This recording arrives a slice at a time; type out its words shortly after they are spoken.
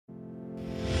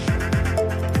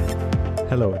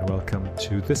Hello and welcome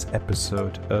to this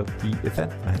episode of the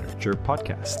Event Manager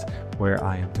podcast, where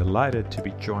I am delighted to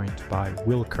be joined by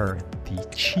Will Curran, the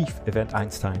Chief Event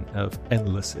Einstein of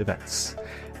Endless Events.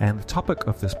 And the topic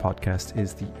of this podcast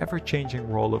is the ever-changing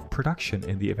role of production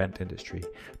in the event industry.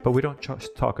 But we don't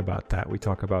just talk about that, we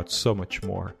talk about so much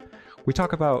more. We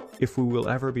talk about if we will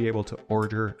ever be able to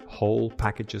order whole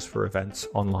packages for events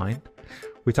online.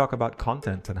 We talk about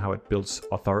content and how it builds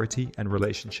authority and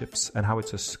relationships and how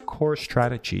it's a core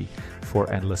strategy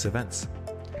for endless events.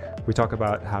 We talk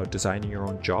about how designing your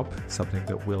own job, something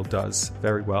that Will does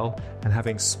very well, and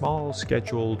having small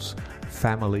scheduled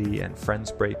family and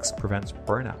friends breaks prevents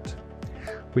burnout.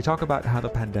 We talk about how the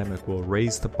pandemic will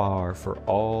raise the bar for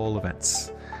all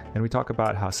events. And we talk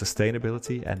about how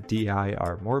sustainability and DEI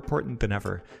are more important than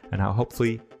ever, and how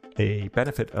hopefully a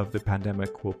benefit of the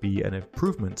pandemic will be an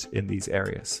improvement in these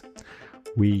areas.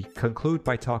 We conclude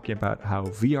by talking about how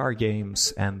VR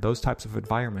games and those types of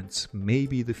environments may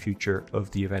be the future of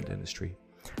the event industry.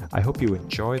 I hope you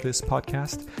enjoy this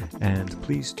podcast, and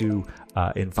please do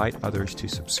invite others to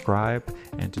subscribe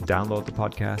and to download the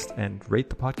podcast and rate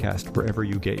the podcast wherever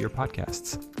you get your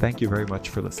podcasts. Thank you very much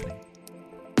for listening.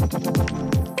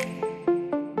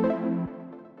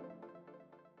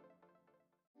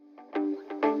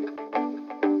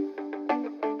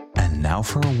 Now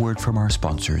for a word from our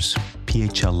sponsors,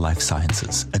 PHL Life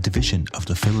Sciences, a division of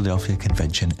the Philadelphia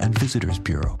Convention and Visitors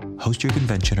Bureau. Host your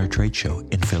convention or trade show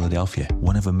in Philadelphia,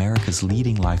 one of America's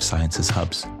leading life sciences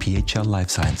hubs. PHL Life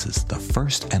Sciences, the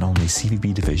first and only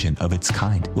CVB division of its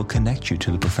kind, will connect you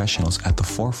to the professionals at the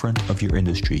forefront of your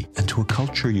industry and to a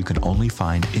culture you can only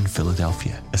find in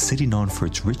Philadelphia. A city known for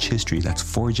its rich history that's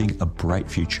forging a bright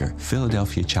future,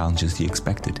 Philadelphia challenges the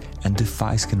expected and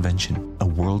defies convention. A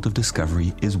world of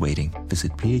discovery is waiting.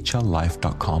 Visit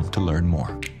phllife.com to learn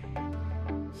more.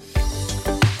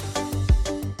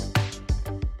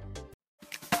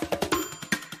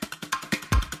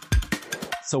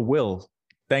 So Will,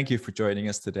 thank you for joining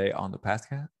us today on the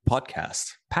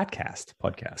podcast. Thank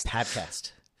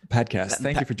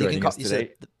you for joining us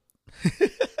today.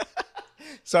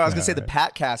 So I was going to say the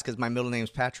Patcast because my middle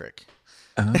name's Patrick.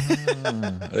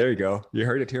 There you go. You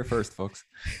heard it here first, folks.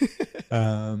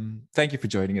 Thank you for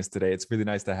joining us today. It's really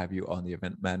nice to have you on the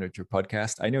Event Manager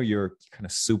podcast. I know you're kind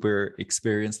of super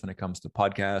experienced when it comes to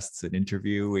podcasts and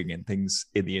interviewing and things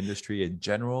in the industry in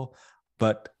general.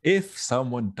 But if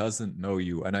someone doesn't know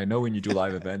you, and I know when you do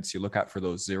live events, you look out for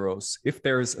those zeros. If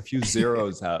there's a few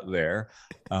zeros out there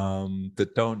that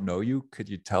don't know you, could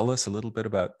you tell us a little bit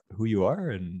about who you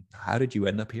are and how did you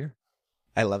end up here?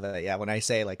 I love that. Yeah. When I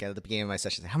say like at the beginning of my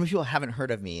session, how many people haven't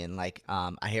heard of me? And like,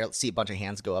 I see a bunch of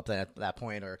hands go up at that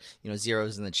point, or,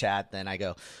 zeros in the chat. Then I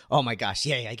go, oh my gosh,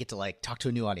 yay, I get to like talk to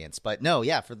a new audience. But no,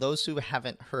 yeah. For those who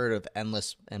haven't heard of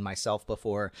Endless and myself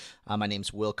before, my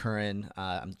name's Will Curran.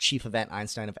 I'm Chief Event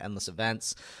Einstein of Endless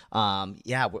Events.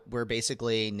 We're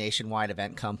basically a nationwide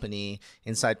event company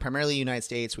inside primarily the United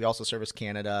States. We also service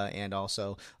Canada and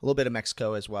also a little bit of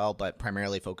Mexico as well, but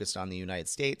primarily focused on the United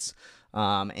States. We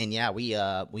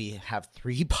have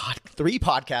three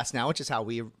podcasts now, which is how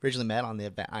we originally met on the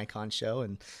Event Icon show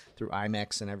and through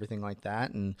IMEX and everything like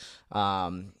that.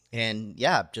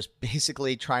 Just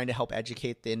basically trying to help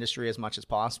educate the industry as much as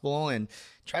possible and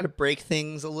try to break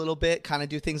things a little bit, kind of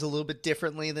do things a little bit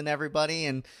differently than everybody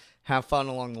and have fun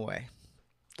along the way.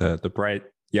 The bright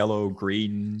yellow,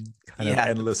 green kind of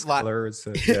endless colors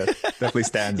definitely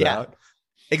stands out.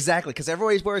 Exactly, because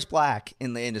everybody wears black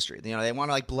in the industry. They want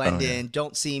to like blend in,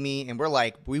 don't see me, and we're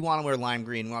like, we want to wear lime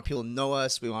green. We want people to know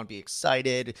us. We want to be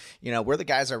excited. We're the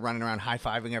guys that are running around high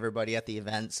fiving everybody at the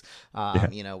events.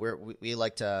 We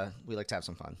like to have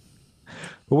some fun.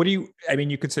 But what do you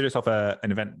consider yourself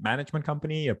an event management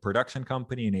company, a production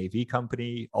company, an AV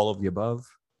company, all of the above?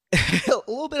 A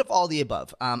little bit of all the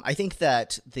above. I think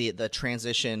that the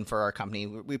transition for our company,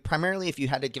 we primarily, if you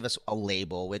had to give us a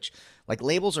label, which like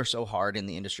labels are so hard in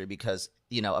the industry because,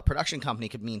 a production company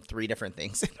could mean three different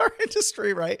things in our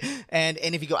industry, right? And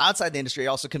if you go outside the industry, it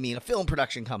also could mean a film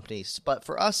production company. But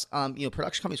for us,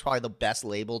 production company is probably the best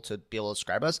label to be able to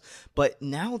describe us. But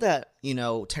now that,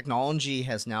 technology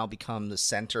has now become the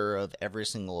center of every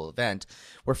single event,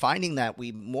 we're finding that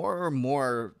we more and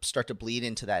more start to bleed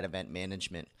into that event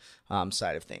management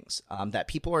side of things. That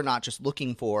people are not just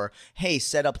looking for, hey,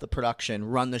 set up the production,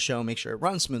 run the show, make sure it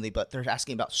runs smoothly, but they're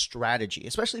asking about strategy strategy,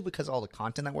 especially because of all the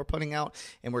content that we're putting out,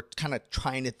 and we're kind of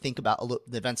trying to think about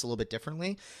the events a little bit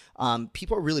differently.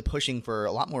 People are really pushing for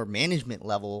a lot more management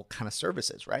level kind of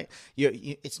services, right?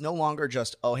 It's no longer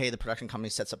just, oh, hey, the production company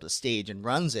sets up the stage and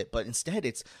runs it, but instead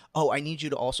it's, oh, I need you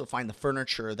to also find the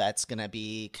furniture that's going to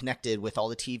be connected with all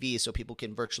the TVs so people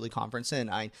can virtually conference in.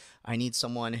 I need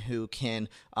someone who can,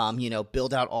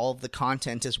 build out all of the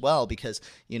content as well, because,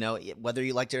 whether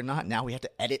you liked it or not, now we have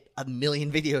to edit a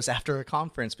million videos after a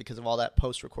conference because of all that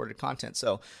post-recorded content.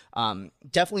 So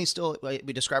definitely still,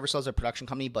 we describe ourselves as a production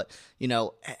company, but,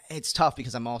 it's tough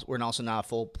because we're also not a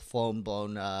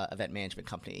full-blown event management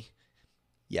company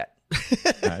yet.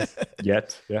 Nice.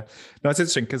 Yet, yeah. No, it's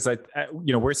interesting because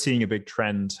we're seeing a big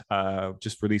trend.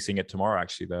 Just releasing it tomorrow,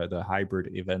 actually, the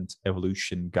hybrid event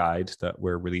evolution guide that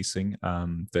we're releasing.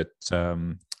 That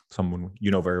someone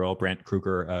very well, Brent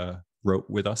Kruger, wrote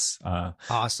with us.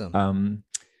 Awesome.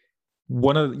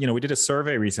 We did a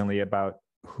survey recently about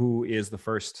who is the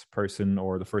first person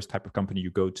or the first type of company you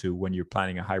go to when you're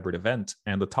planning a hybrid event,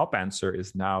 and the top answer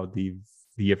is now the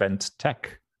event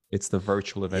tech. It's the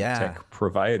virtual event tech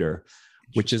provider,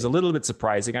 which is a little bit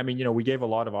surprising. I mean, we gave a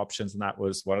lot of options, and that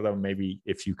was one of them. Maybe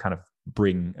if you kind of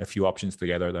bring a few options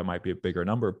together, that might be a bigger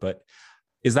number. But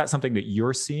is that something that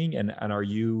you're seeing? And are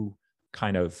you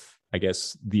kind of, I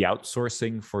guess, the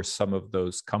outsourcing for some of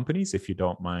those companies, if you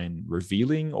don't mind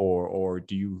revealing, or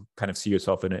do you kind of see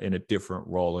yourself in a different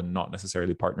role and not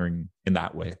necessarily partnering in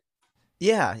that way?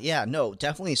 Yeah, no,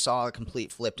 definitely saw a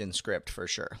complete flipped in script for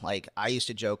sure. Like, I used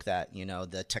to joke that,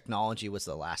 the technology was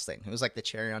the last thing. It was like the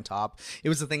cherry on top. It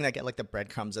was the thing that get like the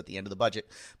breadcrumbs at the end of the budget.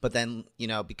 But then,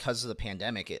 because of the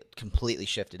pandemic, it completely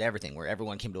shifted everything, where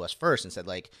everyone came to us first and said,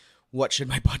 like, what should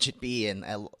my budget be? And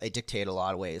it dictated a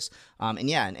lot of ways. And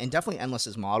definitely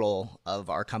Endless's model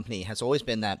of our company has always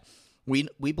been that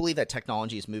we believe that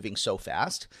technology is moving so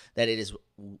fast that it is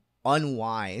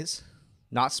unwise,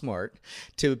 not smart,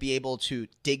 to be able to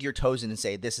dig your toes in and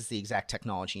say, this is the exact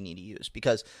technology you need to use.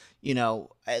 Because,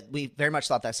 we very much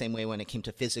thought that same way when it came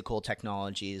to physical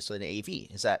technologies like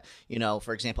AV, is that,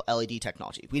 for example, LED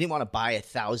technology. We didn't want to buy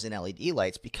 1,000 LED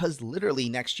lights because literally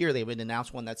next year they would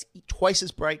announce one that's twice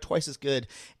as bright, twice as good.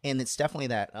 And it's definitely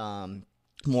that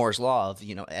Moore's law of,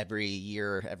 every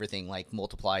year, everything like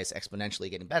multiplies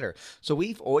exponentially, getting better. So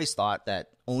we've always thought that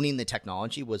owning the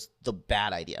technology was the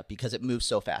bad idea because it moves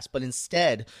so fast. But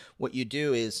instead, what you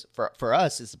do is, for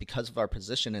us, is because of our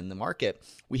position in the market,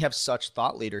 we have such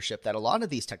thought leadership that a lot of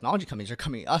these technology companies are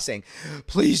coming to us saying,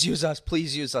 please use us,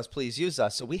 please use us, please use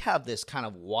us. So we have this kind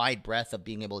of wide breadth of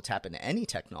being able to tap into any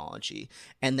technology.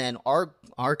 And then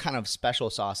our kind of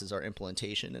special sauce is our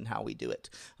implementation and how we do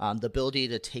it. The ability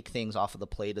to take things off of the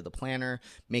plate of the planner,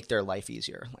 make their life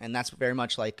easier. And that's very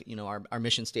much like, our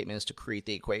mission statement is to create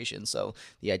the equation. So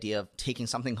the idea of taking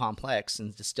something complex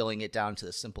and distilling it down to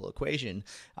the simple equation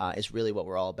is really what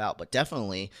we're all about. But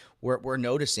definitely, we're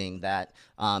noticing that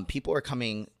people are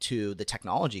coming to the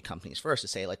technology companies first to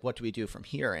say, like, what do we do from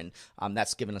here? And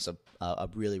that's given us a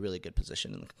really, really good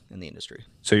position in the industry.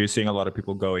 So you're seeing a lot of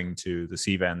people going to the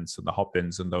C-Vents and the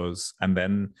Hop-Ins and those, and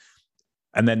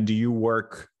then do you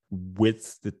work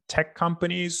with the tech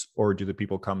companies, or do the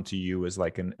people come to you as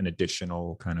like an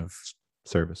additional kind of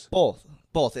service? Both.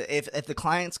 If the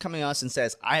client's coming to us and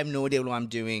says, I have no idea what I'm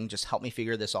doing, just help me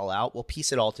figure this all out, we'll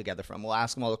piece it all together for them. We'll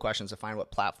ask them all the questions to find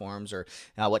what platforms or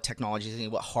what technologies they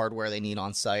need, what hardware they need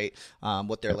on site,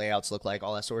 what their layouts look like,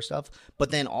 all that sort of stuff.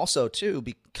 But then also too,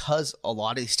 because a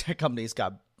lot of these tech companies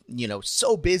got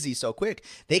so busy so quick,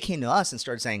 they came to us and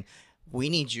started saying, we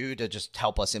need you to just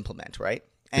help us implement, right?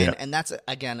 And that's,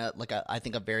 again, I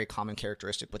think a very common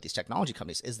characteristic with these technology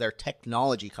companies is they're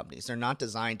technology companies. They're not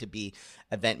designed to be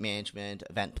event management,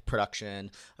 event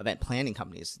production, event planning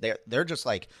companies. They're just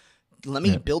like, let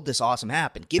me build this awesome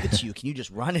app and give it to you. Can you just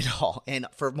run it all? And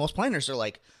for most planners, they're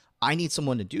like, I need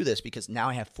someone to do this because now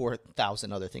I have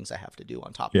 4,000 other things I have to do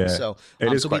on top of it. So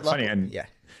it is quite funny. And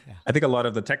I think a lot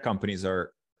of the tech companies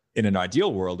are, in an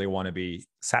ideal world, they want to be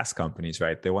SaaS companies,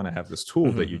 right? They want to have this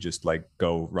tool that you just like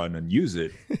go run and use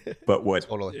it. But what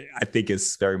I think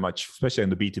is very much, especially on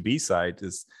the B2B side,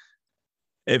 is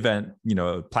event,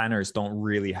 planners don't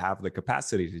really have the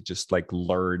capacity to just like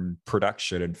learn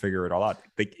production and figure it all out.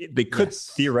 They could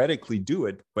theoretically do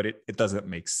it, but it doesn't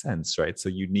make sense, right? So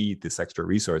you need this extra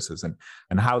resources,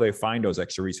 and how they find those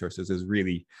extra resources is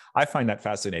really, I find that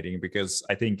fascinating, because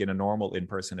I think in a normal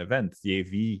in-person event, the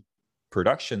AV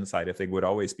production side of thing would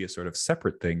always be a sort of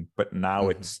separate thing, but now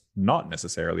it's not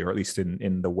necessarily, or at least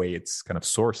in the way it's kind of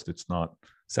sourced, it's not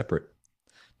separate.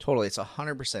 Totally. It's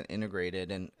 100%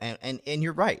 integrated. And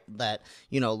you're right that,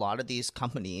 a lot of these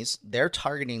companies, they're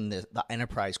targeting the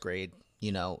enterprise grade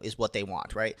is what they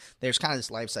want, right? There's kind of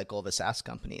this life cycle of a SaaS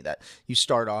company that you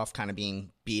start off kind of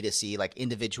being B2C, like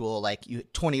individual, like you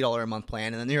 $20 a month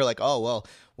plan. And then you're like, oh, well,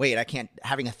 wait, I can't,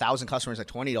 having 1,000 customers at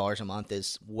 $20 a month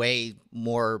is way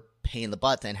more pain in the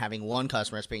butt than having one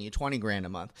customer that's paying you 20 grand a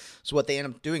month. So what they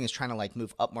end up doing is trying to like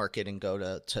move up market and go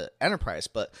to enterprise.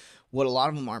 But what a lot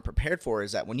of them aren't prepared for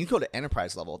is that when you go to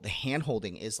enterprise level, the hand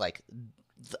holding is like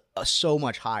so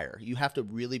much higher. You have to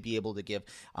really be able to give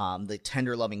the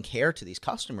tender loving care to these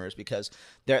customers because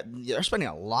they're spending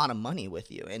a lot of money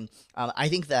with you. And I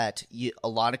think that a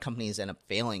lot of companies end up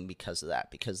failing because of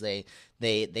that, because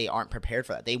they aren't prepared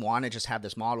for that. They want to just have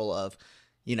this model of,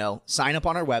 sign up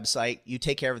on our website, you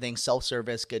take care of everything,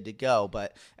 self-service, good to go.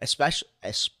 But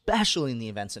especially in the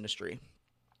events industry,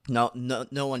 no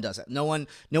one does it. No one.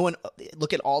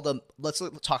 Look at all the. Let's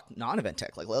talk non-event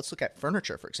tech. Like let's look at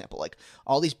furniture, for example. Like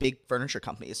all these big furniture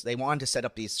companies, they wanted to set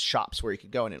up these shops where you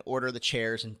could go in and order the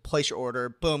chairs and place your order.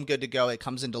 Boom, good to go. It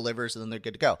comes and delivers, and then they're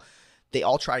good to go. They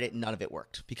all tried it and none of it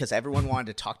worked because everyone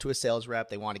wanted to talk to a sales rep.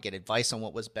 They wanted to get advice on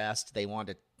what was best. They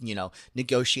wanted to,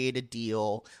 negotiate a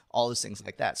deal, all those things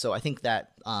like that. So I think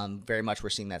that very much we're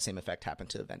seeing that same effect happen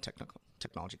to event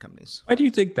technology companies. Why do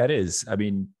you think that is? I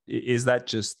mean, is that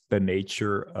just the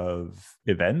nature of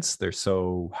events? They're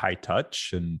so high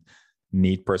touch and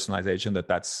need personalization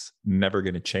that's never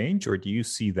going to change? Or do you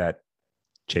see that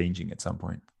changing at some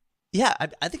point? Yeah,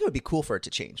 I think it would be cool for it to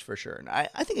change for sure. And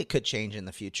I think it could change in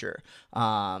the future.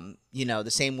 The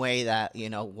same way that,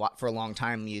 for a long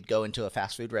time you'd go into a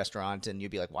fast food restaurant and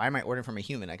you'd be like, why am I ordering from a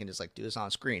human? I can just like do this on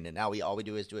a screen. And now all we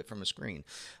do is do it from a screen.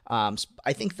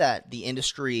 I think that the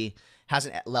industry has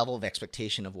a level of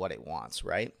expectation of what it wants,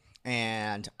 right?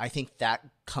 And I think that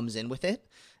comes in with it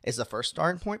is the first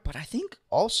starting point. But I think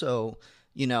also,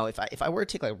 if I were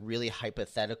to take like a really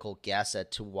hypothetical guess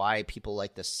at to why people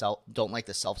don't like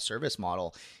the self-service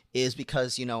model is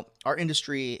because, our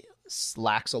industry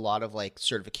lacks a lot of like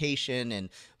certification and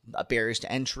barriers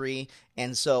to entry.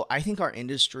 And so I think our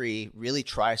industry really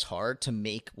tries hard to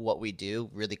make what we do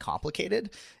really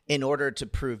complicated in order to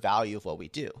prove value of what we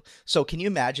do. So can you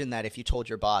imagine that if you told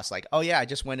your boss like, oh yeah, I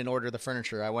just went and ordered the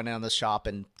furniture. I went on the shop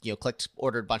and,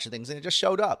 ordered a bunch of things and it just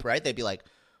showed up, right? They'd be like,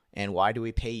 and why do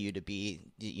we pay you to be,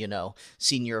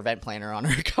 senior event planner on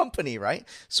our company, right?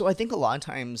 So I think a lot of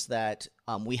times that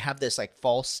we have this like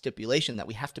false stipulation that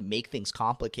we have to make things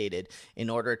complicated in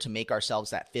order to make ourselves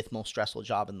that fifth most stressful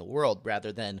job in the world,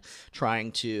 rather than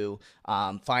trying to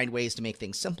find ways to make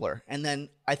things simpler. And then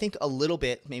I think a little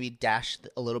bit, maybe dash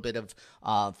a little bit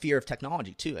of fear of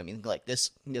technology too. I mean, like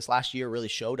this last year really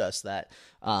showed us that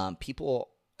people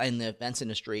in the events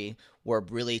industry were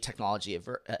really technology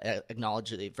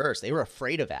averse. They were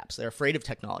afraid of apps. They're afraid of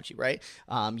technology, right?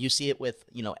 You see it with,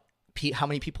 how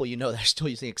many people that are still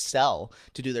using Excel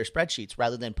to do their spreadsheets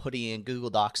rather than putting in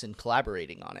Google Docs and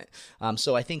collaborating on it.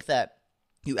 So I think that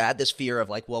you add this fear of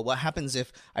like, well, what happens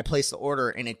if I place the order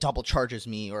and it double charges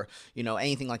me or,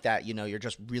 anything like that, you're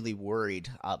just really worried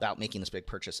about making this big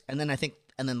purchase. And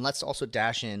then let's also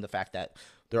dash in the fact that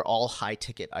they're all high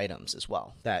ticket items as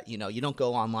well, that, you don't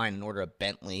go online and order a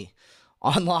Bentley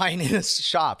online in a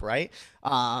shop, right?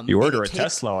 You order a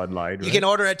Tesla online, right? You can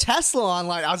order a Tesla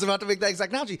online. I was about to make that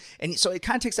exact analogy. And so it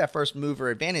kind of takes that first mover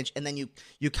advantage. And then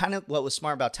you kind of, what was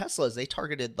smart about Tesla is they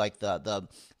targeted like the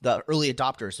early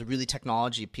adopters, the really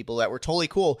technology people that were totally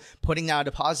cool, putting down a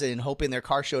deposit and hoping their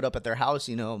car showed up at their house,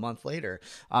 a month later.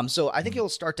 So I think it'll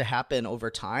start to happen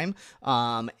over time.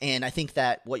 And I think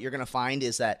that what you're going to find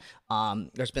is that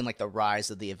there's been like the rise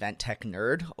of the event tech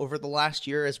nerd over the last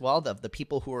year as well. The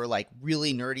people who are like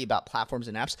really nerdy about platforms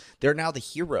and apps, they're now the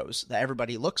heroes that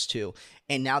everybody looks to.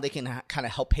 And now they can kind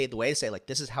of help pave the way to say like,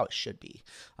 this is how it should be.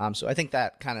 So I think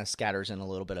that kind of scatters in a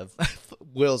little bit of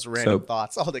Will's random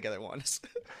thoughts all together at once.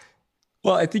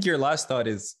 Well, I think your last thought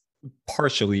is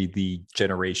partially the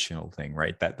generational thing,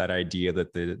 right? That idea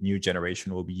that the new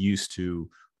generation will be used to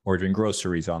ordering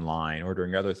groceries online,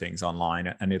 ordering other things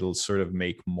online, and it'll sort of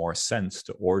make more sense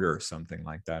to order something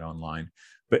like that online.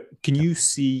 But can you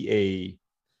see a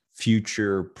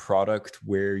future product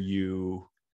where you,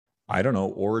 I don't know,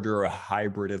 order a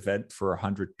hybrid event for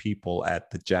 100 people at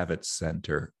the Javits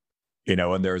Center,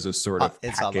 and there's a sort of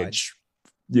package,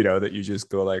 that you just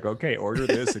go like, okay, order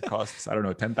this. It costs, I don't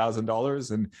know,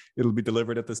 $10,000 and it'll be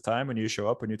delivered at this time. And you show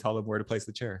up and you tell them where to place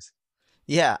the chairs.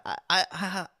 Yeah.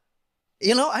 I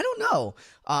don't know.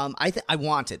 I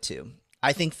want it to.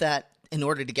 I think that in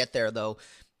order to get there, though,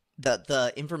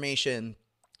 the information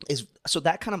is so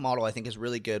that kind of model I think is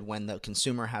really good when the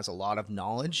consumer has a lot of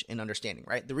knowledge and understanding,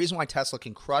 right? The reason why Tesla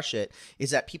can crush it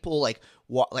is that people like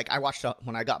I watched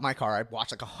when I got my car, I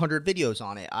watched like 100 videos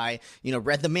on it. I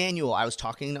read the manual. I was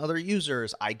talking to other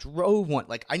users. I drove one.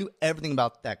 Like I knew everything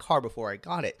about that car before I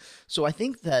got it. So I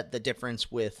think that the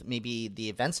difference with maybe the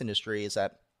events industry is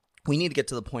that we need to get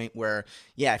to the point where,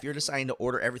 yeah, if you're deciding to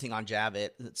order everything on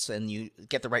Javits and you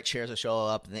get the right chairs to show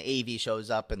up and the AV shows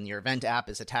up and your event app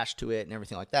is attached to it and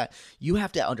everything like that, you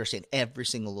have to understand every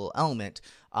single little element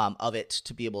of it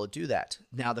to be able to do that.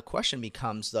 Now, the question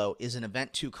becomes, though, is an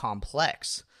event too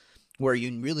complex where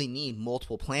you really need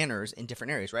multiple planners in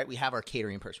different areas, right? We have our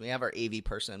catering person, we have our AV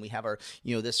person, we have our,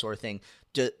 this sort of thing.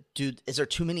 Is there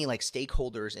too many like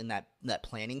stakeholders in that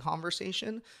planning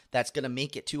conversation that's going to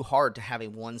make it too hard to have a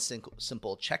one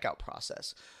simple checkout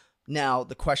process? Now,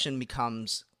 the question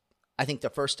becomes, I think the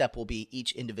first step will be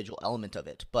each individual element of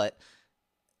it, but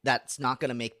that's not going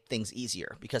to make things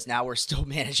easier because now we're still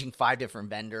managing 5 different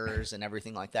vendors and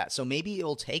everything like that. So maybe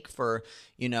it'll take for,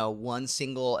 one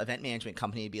single event management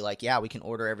company to be like, yeah, we can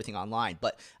order everything online.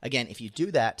 But again, if you do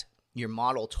that, your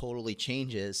model totally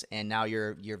changes and now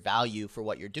your value for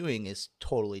what you're doing is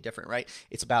totally different, right?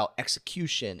 It's about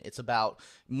execution. It's about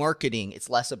marketing. It's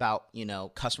less about,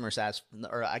 customer satisfaction,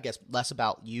 or I guess less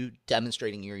about you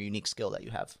demonstrating your unique skill that you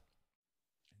have.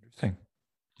 Interesting.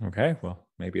 Okay, well,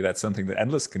 maybe that's something that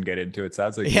Endless can get into. It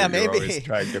sounds like you're always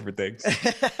trying different things.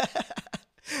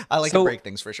 I like to break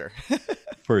things for sure.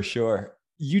 For sure.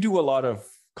 You do a lot of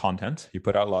content. You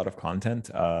put out a lot of content.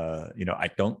 I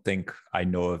don't think I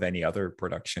know of any other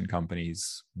production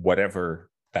companies,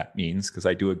 whatever that means, because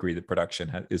I do agree that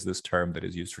production is this term that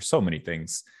is used for so many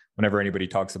things. Whenever anybody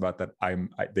talks about that,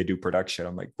 they do production.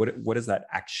 I'm like, what does that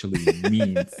actually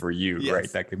mean for you, yes,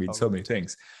 right? That could mean so many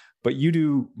things. But you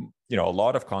do, a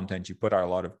lot of content. You put out a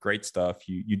lot of great stuff.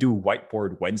 You do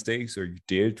Whiteboard Wednesdays, or you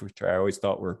did, which I always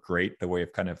thought were great. The way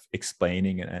of kind of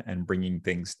explaining and bringing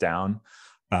things down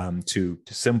to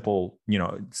simple,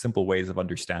 simple ways of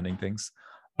understanding things.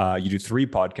 You do 3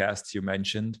 podcasts you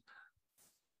mentioned.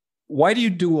 Why do you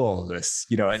do all this?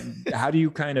 And how do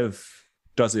you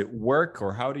does it work,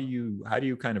 or how do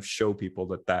you kind of show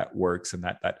people that works and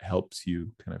that helps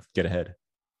you kind of get ahead?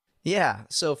 Yeah.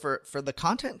 So for the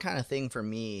content kind of thing for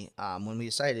me, when we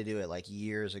decided to do it like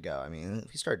years ago, we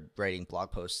started writing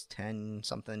blog posts 10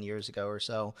 something years ago or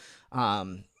so.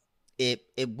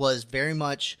 It was very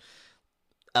much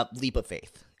a leap of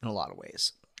faith in a lot of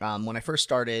ways. When I first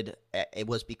started, it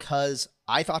was because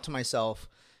I thought to myself,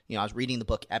 I was reading the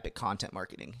book Epic Content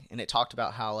Marketing, and it talked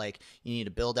about how you need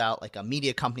to build out a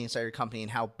media company inside your company,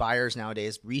 and how buyers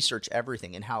nowadays research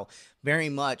everything, and how very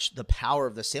much the power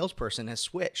of the salesperson has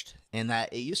switched. And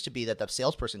that it used to be that the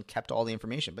salesperson kept all the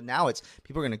information, but now it's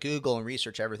people are going to Google and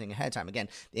research everything ahead of time. Again,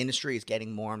 the industry is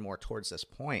getting more and more towards this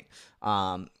point.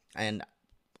 And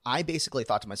I basically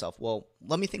thought to myself, well,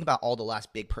 let me think about all the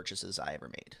last big purchases I ever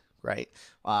made. Right?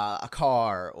 A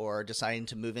car, or deciding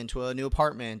to move into a new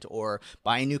apartment, or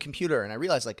buy a new computer. And I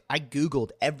realized I Googled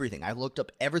everything. I looked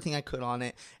up everything I could on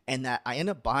it, and that I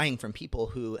ended up buying from people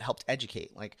who helped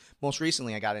educate. Most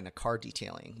recently I got into car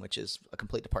detailing, which is a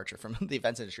complete departure from the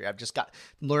events industry. I've just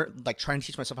learned trying to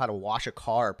teach myself how to wash a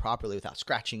car properly without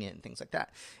scratching it and things like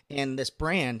that. And this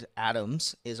brand,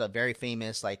 Adams, is a very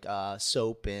famous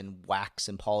soap and wax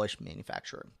and polish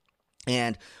manufacturer.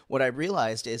 And what I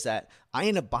realized is that I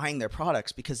ended up buying their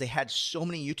products because they had so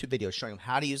many YouTube videos showing them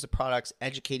how to use the products,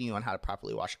 educating you on how to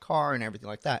properly wash a car and everything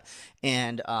like that.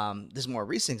 And this is a more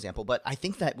recent example, but I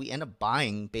think that we end up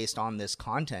buying based on this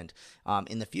content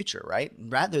in the future, right?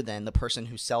 Rather than the person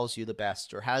who sells you the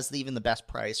best or has even the best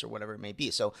price or whatever it may be.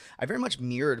 So I very much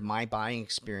mirrored my buying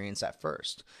experience at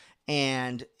first.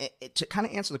 And to kind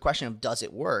of answer the question of does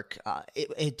it work,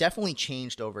 it definitely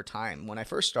changed over time. When I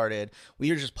first started, we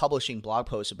were just publishing blog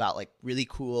posts about really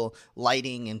cool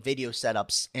lighting and video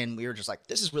setups, and we were just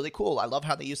this is really cool. I love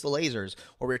how they use the lasers.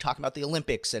 Or we were talking about the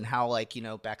Olympics and how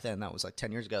back then, that was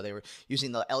 10 years ago, they were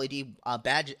using the LED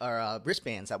badge or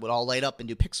wristbands that would all light up and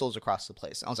do pixels across the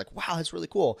place. And I was like, wow, that's really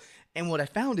cool. And what I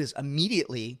found is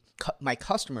immediately my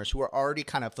customers who are already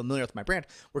kind of familiar with my brand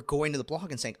were going to the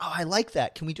blog and saying, oh, I like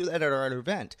that. Can we do that at our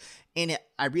event? And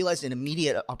I realized an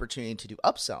immediate opportunity to do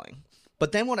upselling.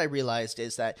 But then what I realized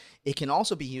is that it can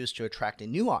also be used to attract a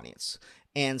new audience.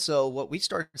 And so what we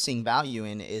started seeing value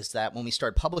in is that when we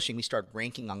started publishing, we started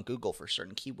ranking on Google for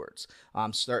certain keywords.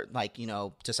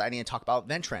 Deciding to talk about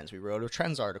event trends. We wrote a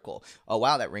trends article. Oh,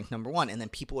 wow, that ranked #1. And then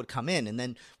people would come in. And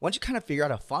then once you kind of figure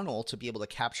out a funnel to be able to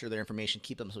capture their information,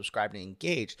 keep them subscribed and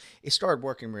engaged, it started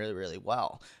working really, really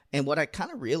well. And what I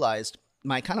kind of realized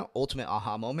my kind of ultimate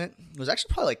aha moment was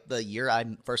actually probably like the year I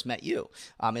first met you,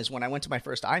 is when I went to my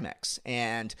first IMEX,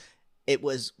 and it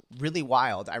was really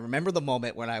wild. I remember the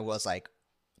moment when I was like,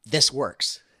 this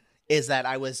works, is that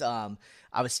I was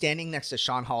standing next to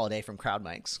Sean Holiday from Crowd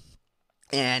Mics,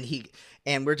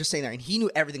 and we're just sitting there, and he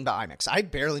knew everything about IMEX. I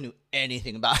barely knew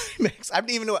anything about IMEX. I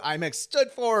didn't even know what IMEX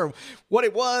stood for, what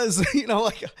it was,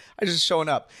 like I just showing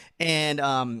up. And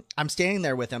I'm standing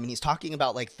there with him, and he's talking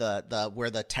about like the where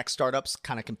the tech startups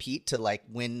kind of compete to like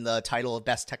win the title of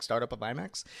best tech startup of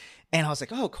IMEX. And I was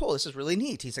like, oh, cool, this is really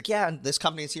neat. He's like, yeah, this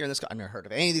company's here, and I've never heard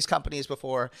of any of these companies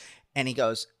before. And he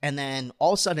goes, and then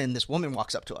all of a sudden, this woman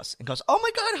walks up to us and goes, oh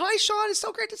my God, hi, Sean, it's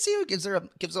so great to see you. Gives him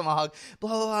a hug, blah,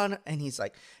 blah, blah. And he's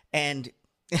like, and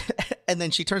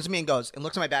then she turns to me and goes, and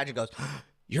looks at my badge and goes,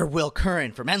 you're Will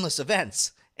Curran from Endless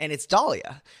Events. And it's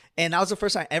Dahlia. And that was the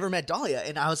first time I ever met Dahlia.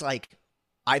 And I was like,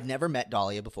 I've never met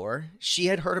Dahlia before. She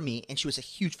had heard of me, and she was a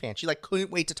huge fan. She like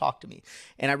couldn't wait to talk to me.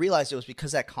 And I realized it was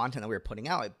because that content that we were putting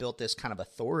out, it built this kind of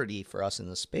authority for us in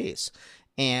the space.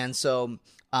 And so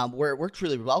where it worked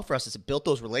really well for us is it built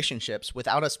those relationships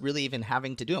without us really even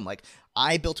having to do them. Like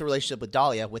I built a relationship with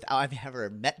Dahlia without having ever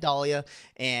met Dahlia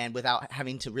and without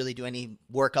having to really do any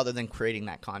work other than creating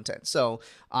that content. So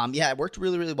it worked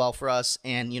really, really well for us.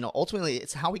 And, ultimately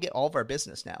it's how we get all of our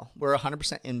business now. We're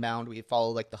 100% inbound. We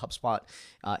follow like the HubSpot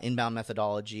inbound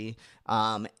methodology.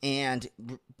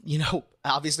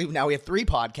 Obviously now we have 3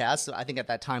 podcasts. I think at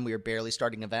that time we were barely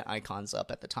starting Event Icons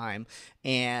up at the time.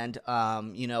 And,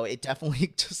 it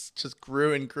definitely just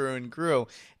grew and grew and grew.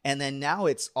 And then now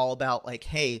it's all about like,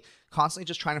 hey, constantly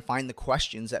just trying to find the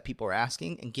questions that people are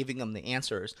asking and giving them the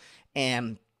answers.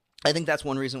 And I think that's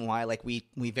one reason why like we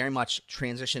very much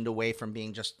transitioned away from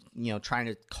being just, trying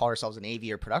to call ourselves an AV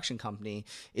or production company,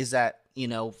 is that,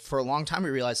 for a long time we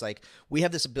realized like we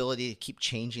have this ability to keep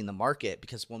changing the market,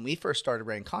 because when we first started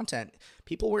writing content,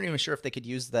 people weren't even sure if they could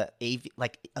use the AV,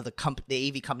 like the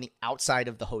AV company outside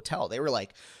of the hotel. They were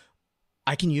like,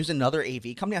 I can use another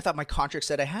AV company. I thought my contract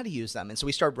said I had to use them. And so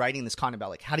we started writing this content about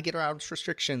like how to get around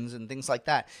restrictions and things like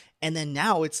that. And then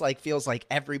now it's like, feels like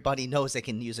everybody knows they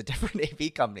can use a different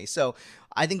AV company. So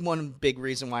I think one big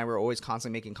reason why we're always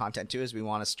constantly making content too is we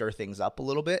want to stir things up a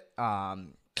little bit,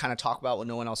 kind of talk about what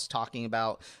no one else is talking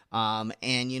about.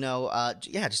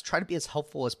 Just try to be as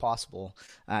helpful as possible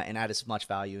and add as much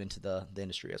value into the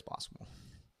industry as possible.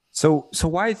 So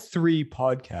why 3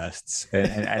 podcasts?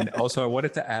 And also I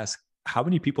wanted to ask, how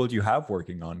many people do you have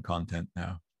working on content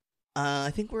now? I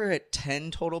think we're at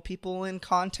 10 total people in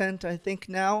content, I think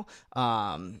now.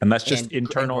 And that's just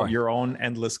internal, your own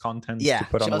endless content to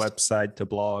put on the website, to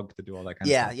blog, to do all that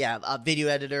kind of stuff? Yeah. Video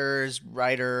editors,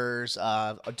 writers,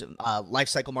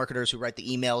 lifecycle marketers who write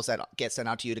the emails that get sent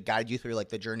out to you to guide you through like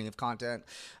the journey of content.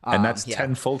 And that's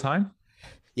 10 full-time?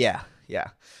 Yeah.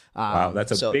 Wow,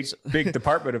 that's a big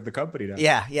department of the company now.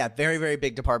 Yeah. Very, very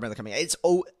big department of the company.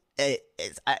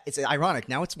 It's ironic.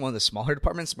 Now it's one of the smaller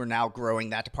departments. We're now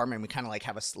growing that department. We kind of like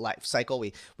have a life cycle.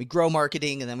 We grow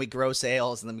marketing, and then we grow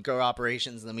sales, and then we grow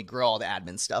operations, and then we grow all the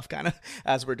admin stuff kind of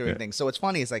as we're doing things. So what's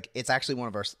funny is like it's actually one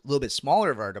of our little bit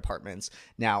smaller of our departments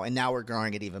now, and now we're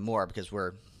growing it even more because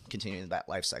we're continuing that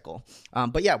life cycle.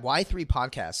 Why 3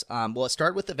 podcasts? Well, it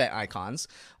started with Event Icons,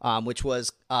 which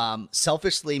was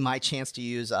selfishly my chance to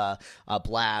use a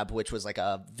Blab, which was like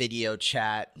a video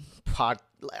chat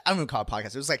I don't even call it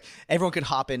podcast. It was like everyone could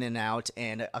hop in and out,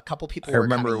 and a couple people. I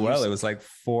remember it well. It was like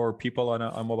 4 people on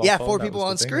a mobile phone. Yeah, 4 people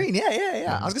on screen.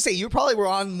 Yeah. I was gonna say you probably were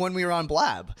on when we were on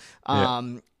Blab.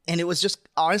 And it was just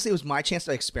honestly, it was my chance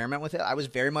to experiment with it. I was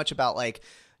very much about like,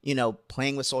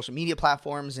 playing with social media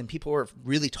platforms, and people were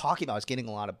really talking about it. I was getting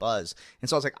a lot of buzz. And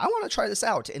so I was like, I want to try this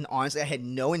out. And honestly, I had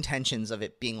no intentions of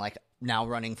it being like now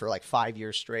running for like 5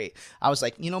 years straight. I was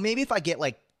like, maybe if I get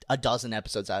like a dozen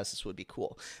episodes out of this would be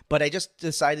cool. But I just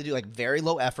decided to do like very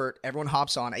low effort. Everyone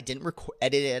hops on. I didn't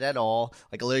edit it at all.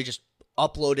 Like I literally just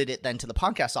uploaded it then to the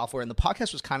podcast software. And the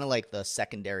podcast was kind of like the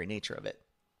secondary nature of it.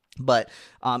 But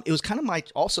it was kind of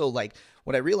also like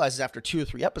what I realized is after 2 or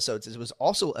 3 episodes is it was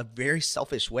also a very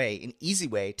selfish way, an easy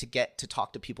way to get to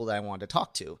talk to people that I wanted to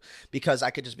talk to, because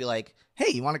I could just be like, hey,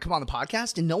 you want to come on the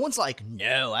podcast? And no one's like,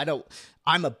 no, I don't,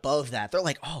 I'm above that. They're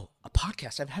like, oh, a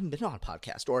podcast. I haven't been on a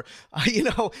podcast, or,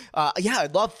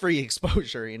 I'd love free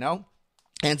exposure,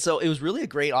 And so it was really a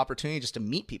great opportunity just to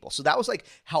meet people. So that was like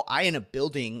how I ended up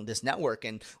building this network,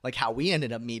 and like how we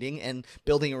ended up meeting and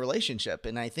building a relationship.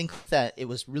 And I think that it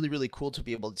was really, really cool to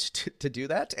be able to do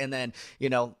that. And then,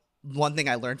 one thing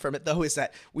I learned from it though is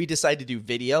that we decided to do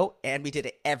video, and we did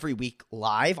it every week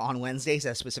live on Wednesdays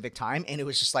at a specific time. And it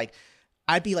was just like,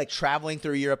 I'd be like traveling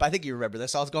through Europe. I think you remember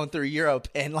this. I was going through Europe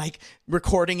and like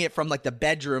recording it from like the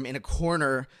bedroom in a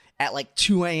corner at like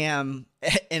 2 a.m.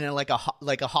 in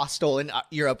a hostel in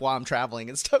Europe while I'm traveling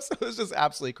and stuff. So it was just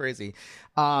absolutely crazy.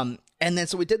 And then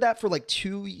so we did that for like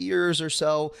 2 years or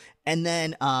so. And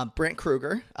then Brent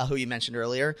Kruger, who you mentioned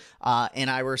earlier, and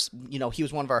I were, he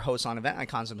was one of our hosts on Event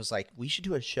Icons and was like, we should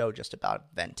do a show just about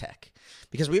event tech,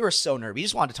 because we were so nerdy. We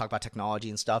just wanted to talk about technology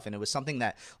and stuff. And it was something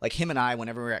that like him and I,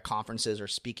 whenever we were at conferences or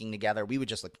speaking together, we would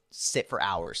just like sit for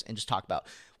hours and just talk about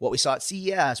what we saw at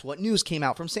CES, what news came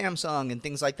out from Samsung and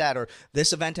things like that, or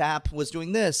this event app was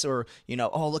doing this, or,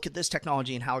 oh, look at this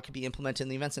technology and how it could be implemented in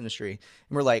the events industry.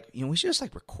 And we're like, we should just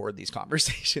like record these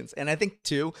conversations. And I think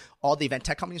too, all the event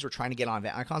tech companies were trying to get on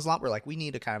Event Icons a lot. We're like, we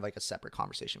need a kind of like a separate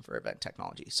conversation for event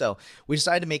technology. So we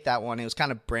decided to make that one. It was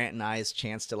kind of Brant and I's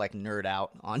chance to like nerd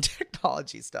out on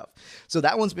technology stuff. So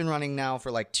that one's been running now for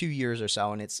like 2 years or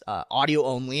so, and it's audio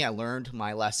only. I learned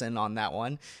my lesson on that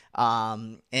one.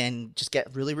 And just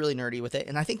get really, really nerdy with it.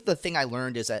 And I think the thing I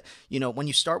learned is that, when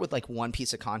you start with like one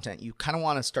piece of content, you kind of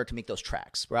want to start to make those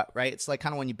tracks, right? It's like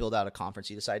kind of when you build out a conference,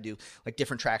 you decide to do like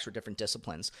different tracks for different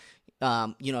disciplines.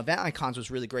 Event Icons was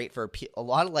really great for a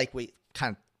lot of like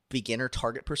kind of beginner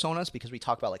target personas, because we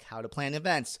talk about like how to plan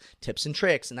events, tips and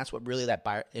tricks. And that's what really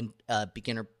that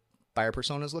beginner buyer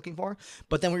persona is looking for.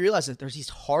 But then we realized that there's these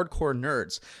hardcore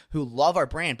nerds who love our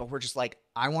brand, but we're just like,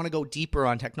 I want to go deeper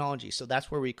on technology. So that's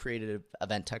where we created an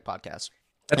Event Tech podcast.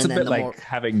 That's a bit like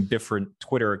having different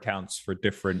Twitter accounts for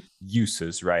different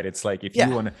uses, right? It's like if you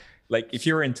want to, like if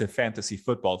you're into fantasy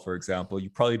football, for example, you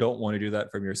probably don't want to do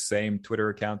that from your same Twitter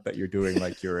account that you're doing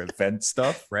like your event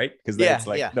stuff, right? Because then it's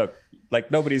like, no, like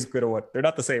nobody's going to want, they're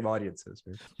not the same audiences.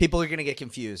 Right? People are going to get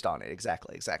confused on it.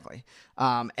 Exactly.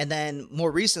 And then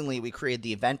more recently, we created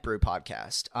the Event Brew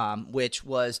podcast, which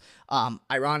was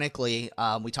ironically,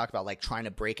 we talked about like trying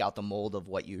to break out the mold of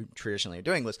what you traditionally are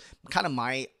doing, was kind of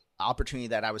my opportunity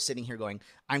that I was sitting here going,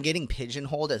 I'm getting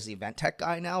pigeonholed as the event tech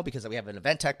guy now, because we have an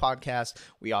event tech podcast.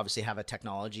 We obviously have a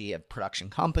technology and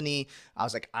production company. I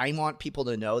was like, I want people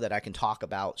to know that I can talk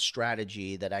about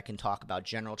strategy, that I can talk about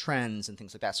general trends and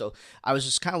things like that. So I was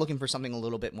just kind of looking for something a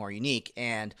little bit more unique.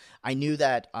 And I knew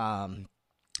that I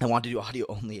wanted to do audio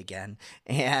only again.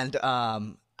 And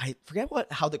I forget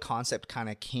how the concept kind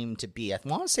of came to be. I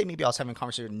want to say maybe I was having a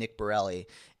conversation with Nick Borelli,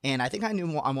 and I think I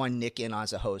knew I wanted Nick in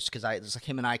as a host, because it was like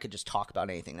him and I could just talk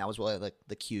about anything. That was really like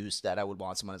the cues that I would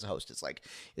want someone as a host. It's like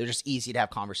they're just easy to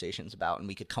have conversations about, and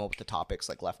we could come up with the topics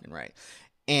like left and right.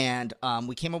 And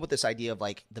we came up with this idea of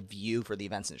like the view for the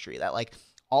events industry, that like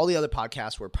all the other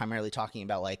podcasts were primarily talking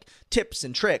about like tips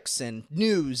and tricks and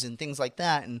news and things like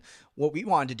that. And what we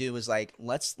wanted to do was like,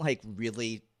 let's like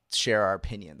really share our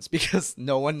opinions, because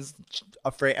no one's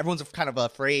afraid. Everyone's kind of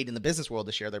afraid in the business world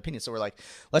to share their opinions. So we're like,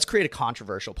 let's create a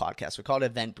controversial podcast. We called it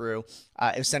Event Brew.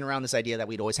 It was centered around this idea that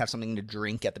we'd always have something to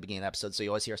drink at the beginning of the episode. So you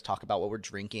always hear us talk about what we're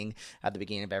drinking at the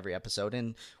beginning of every episode,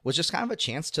 and was just kind of a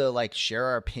chance to like share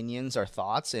our opinions, our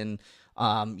thoughts, and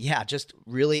just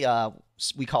really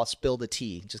we call it spill the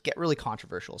tea. Just get really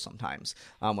controversial sometimes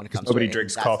when it comes to nobody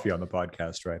drinks coffee on the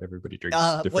podcast, right? Everybody drinks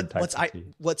different types of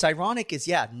tea. What's ironic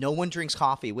is, no one drinks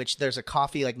coffee, which there's a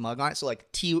coffee like mug on it. So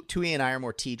like Tui and I are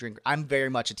more tea drinkers. I'm very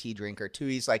much a tea drinker.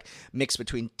 Tui's like mixed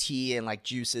between tea and like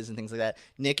juices and things like that.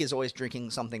 Nick is always drinking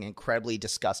something incredibly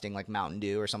disgusting like Mountain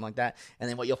Dew or something like that. And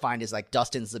then what you'll find is like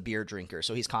Dustin's the beer drinker,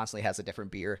 so he's constantly has a different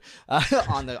beer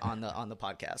on the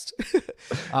podcast.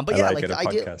 But I like the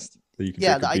idea. Podcast that you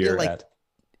can drink a beer at.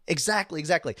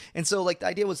 Exactly. And so like the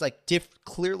idea was like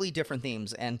clearly different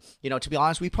themes. And, to be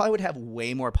honest, we probably would have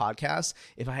way more podcasts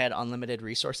if I had unlimited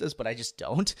resources, but I just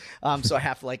don't. So I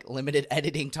have like limited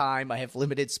editing time. I have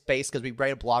limited space because we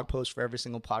write a blog post for every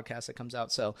single podcast that comes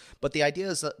out. So, but the idea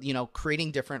is that,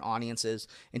 creating different audiences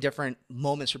and different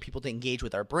moments for people to engage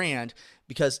with our brand,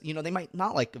 because, they might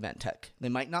not like event tech. They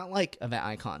might not like Event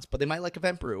Icons, but they might like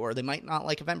Event Brew, or they might not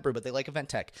like Event Brew, but they like event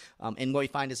tech. And what we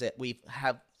find is that we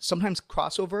have sometimes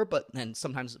crossover, but then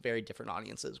sometimes very different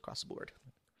audiences across the board.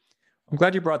 I'm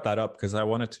glad you brought that up, because I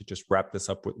wanted to just wrap this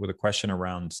up with a question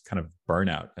around kind of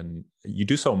burnout. And you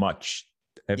do so much.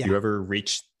 Have you ever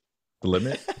reached the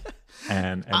limit?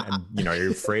 and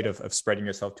you're afraid of spreading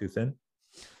yourself too thin?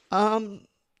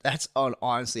 That's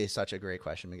honestly such a great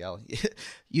question, Miguel.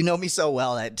 You know me so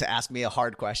well to ask me a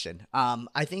hard question.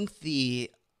 I think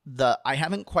I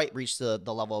haven't quite reached the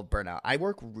level of burnout. I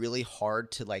work really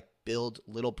hard to like build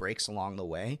little breaks along the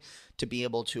way to be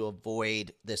able to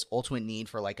avoid this ultimate need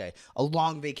for like a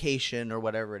long vacation or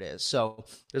whatever it is. So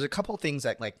there's a couple of things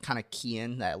that like kind of key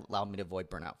in that allow me to avoid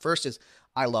burnout. First is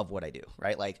I love what I do,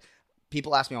 right? Like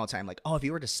people ask me all the time, like, oh, if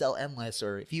you were to sell Endless,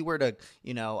 or if you were to,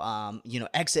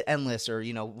 exit Endless, or,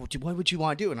 what would you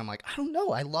want to do? And I'm like, I don't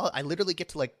know. I literally get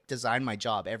to like design my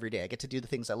job every day. I get to do the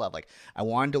things I love. Like, I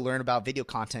wanted to learn about video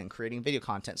content and creating video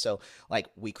content. So like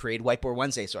we created Whiteboard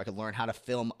Wednesday so I could learn how to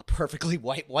film a perfectly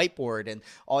white whiteboard and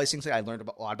all these things. That I learned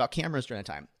a lot about cameras during the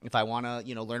time. If I want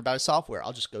to, learn about a software,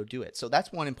 I'll just go do it. So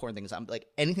that's one important thing, is I'm like,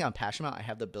 anything I'm passionate about, I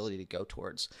have the ability to go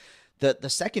towards. The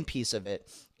second piece of it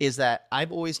is that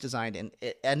I've always designed, and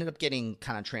it ended up getting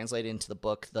kind of translated into the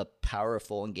book, The Power of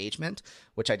Full Engagement,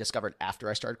 which I discovered after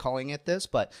I started calling it this,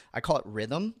 but I call it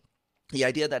rhythm. The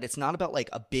idea that it's not about like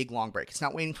a big long break. It's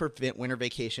not waiting for winter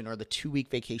vacation or the 2-week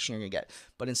vacation you're going to get,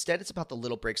 but instead it's about the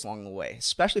little breaks along the way,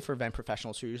 especially for event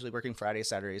professionals who are usually working Fridays,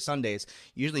 Saturdays, Sundays,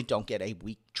 usually don't get a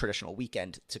traditional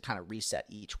weekend to kind of reset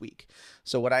each week.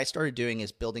 So what I started doing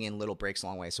is building in little breaks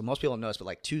along the way. So most people don't notice, but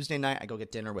like Tuesday night, I go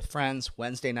get dinner with friends.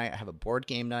 Wednesday night, I have a board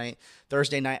game night.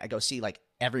 Thursday night, I go see like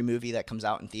every movie that comes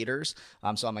out in theaters.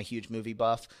 So I'm a huge movie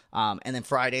buff. And then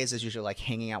Fridays is usually like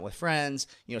hanging out with friends.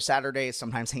 Saturdays,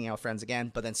 sometimes hanging out with friends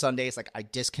again. But then Sundays, like I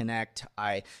disconnect.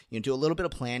 I do a little bit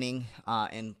of planning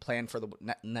and plan for the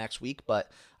next week.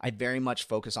 But I very much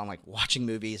focus on like watching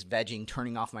movies, vegging,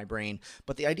 turning off my brain.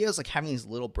 But the idea is like having these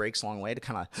little breaks along the way to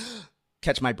kind of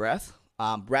catch my breath.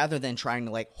 Rather than trying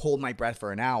to like hold my breath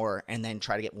for an hour and then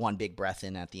try to get one big breath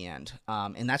in at the end.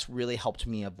 And that's really helped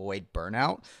me avoid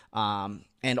burnout.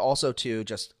 And also too,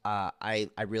 just I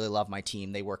really love my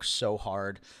team. They work so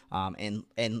hard.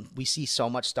 And we see so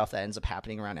much stuff that ends up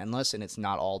happening around Endless, and it's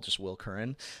not all just Will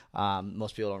Curran.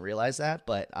 Most people don't realize that,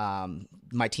 but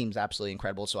my team's absolutely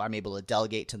incredible. So I'm able to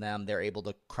delegate to them. They're able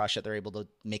to crush it. They're able to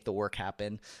make the work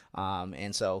happen.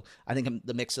 And so I think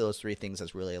the mix of those three things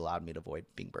has really allowed me to avoid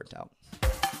being burnt out.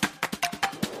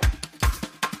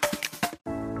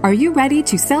 Are you ready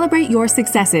to celebrate your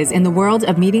successes in the world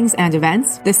of meetings and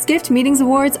events? The Skift Meetings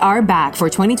Awards are back for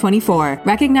 2024,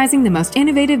 recognizing the most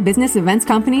innovative business events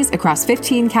companies across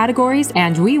 15 categories,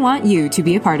 and we want you to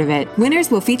be a part of it.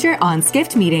 Winners will feature on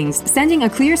Skift Meetings, sending a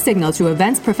clear signal to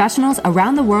events professionals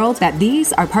around the world that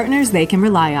these are partners they can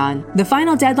rely on. The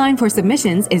final deadline for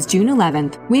submissions is June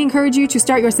 11th. We encourage you to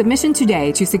start your submission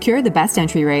today to secure the best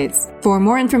entry rates. For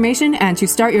more information and to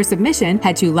start your submission,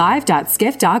 head to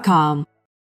live.skift.com.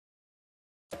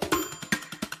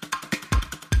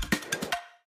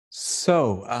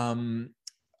 So,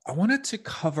 I wanted to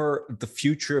cover the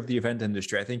future of the event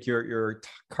industry. I think your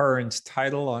current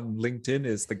title on LinkedIn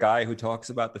is the guy who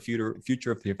talks about the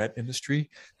future of the event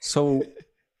industry. So,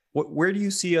 where do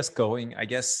you see us going? I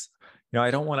guess,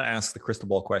 I don't want to ask the crystal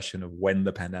ball question of when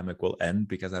the pandemic will end,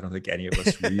 because I don't think any of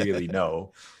us really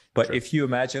know. But sure. If you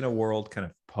imagine a world kind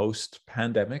of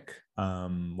post-pandemic,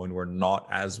 when we're not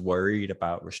as worried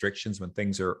about restrictions, when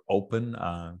things are open,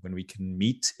 when we can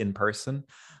meet in person,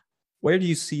 where do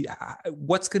you see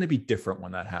what's going to be different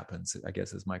when that happens, I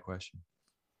guess, is my question.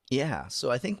 Yeah. So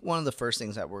I think one of the first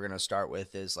things that we're going to start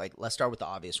with is like, let's start with the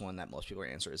obvious one that most people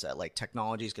answer, is that like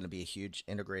technology is going to be a huge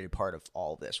integrated part of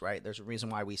all of this, right? There's a reason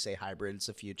why we say hybrid is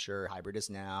the future, hybrid is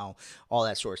now, all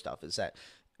that sort of stuff, is that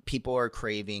people are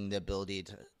craving the ability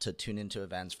to tune into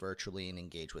events virtually and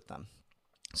engage with them.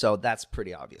 So that's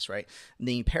pretty obvious, right? And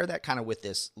then you pair that kind of with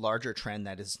this larger trend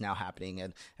that is now happening,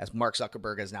 and as Mark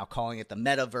Zuckerberg is now calling it, the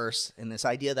metaverse, and this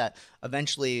idea that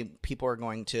eventually people are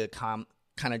going to kind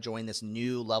of join this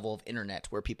new level of internet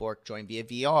where people are joining via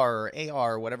VR or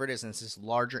AR or whatever it is, and it's this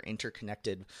larger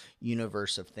interconnected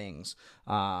universe of things.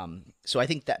 So I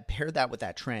think that pair that with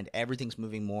that trend, everything's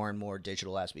moving more and more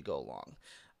digital as we go along.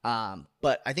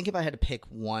 But I think if I had to pick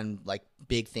one like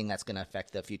big thing that's going to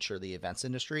affect the future of the events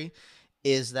industry,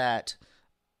 is that,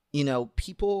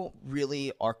 people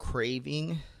really are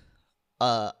craving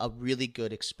a really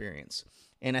good experience.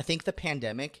 And I think the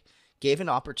pandemic gave an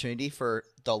opportunity for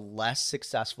the less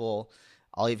successful,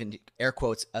 I'll even air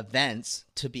quotes, events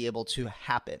to be able to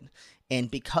happen. And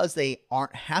because they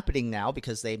aren't happening now,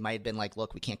 because they might have been like,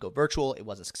 look, we can't go virtual, it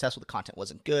wasn't successful, the content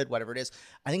wasn't good, whatever it is,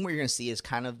 I think what you're going to see is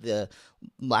kind of the,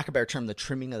 lack of a better term, the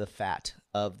trimming of the fat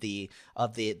of the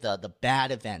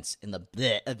bad events and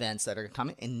the events that are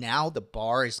coming. And now the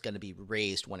bar is going to be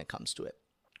raised when it comes to it.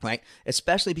 Right?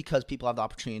 Especially because people have the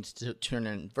opportunity to turn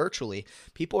in virtually.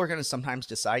 People are going to sometimes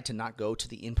decide to not go to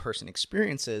the in-person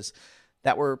experiences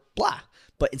that were blah,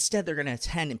 but instead they're going to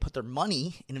attend and put their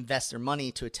money and invest their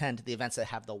money to attend the events that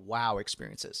have the wow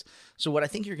experiences. So what I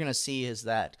think you're going to see is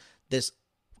that this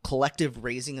collective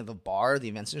raising of the bar, the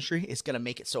events industry, is going to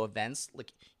make it so events,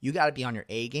 like, you got to be on your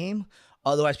A game.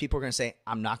 Otherwise, people are going to say,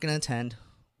 I'm not going to attend,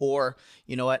 or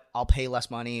you know what, I'll pay less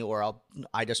money, or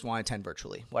I just want to attend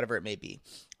virtually, whatever it may be.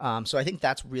 So I think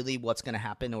that's really what's going to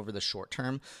happen over the short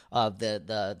term of the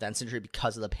events industry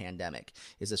because of the pandemic,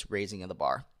 is this raising of the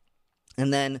bar.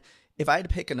 And then if I had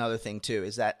to pick another thing too,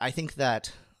 is that I think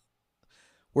that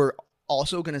we're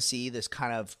also going to see this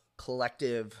kind of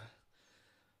collective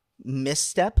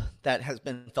misstep that has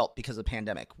been felt because of the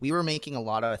pandemic. We were making a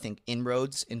lot of, I think,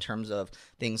 inroads in terms of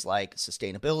things like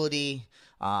sustainability,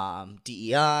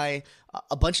 DEI,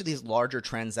 a bunch of these larger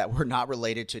trends that were not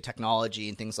related to technology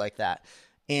and things like that.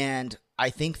 And I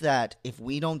think that if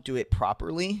we don't do it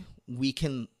properly, we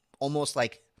can almost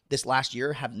like this last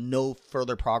year have no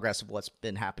further progress of what's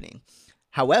been happening.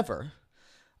 However,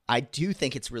 I do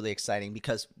think it's really exciting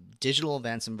because digital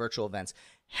events and virtual events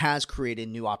has created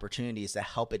new opportunities to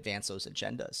help advance those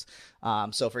agendas.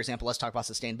 So for example, let's talk about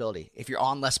sustainability. If you're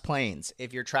on less planes,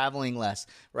 if you're traveling less,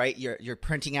 right, you're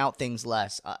printing out things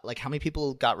less. Like how many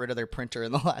people got rid of their printer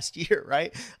in the last year,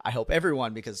 right? I hope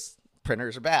everyone, because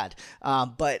printers are bad.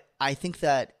 But I think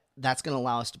that that's going to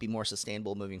allow us to be more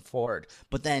sustainable moving forward.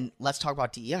 But then let's talk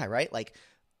about DEI, right? Like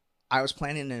I was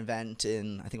planning an event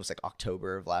in, I think it was like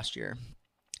October of last year.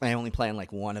 I only plan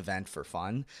like one event for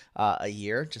fun a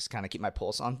year, just kind of keep my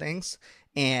pulse on things.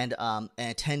 And an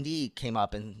attendee came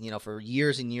up, and you know, for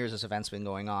years and years this event's been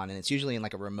going on, and it's usually in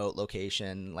like a remote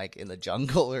location, like in the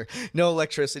jungle or no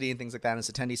electricity and things like that. And this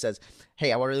attendee says,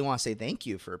 "Hey, I really want to say thank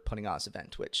you for putting on this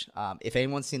event." Which, if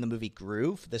anyone's seen the movie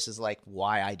Groove, this is like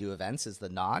why I do events, is the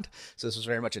nod. So this was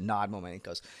very much a nod moment. It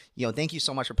goes, you know, thank you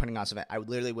so much for putting on this event. I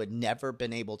literally would never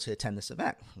been able to attend this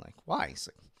event. I'm like, why? He's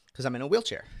like, because I'm in a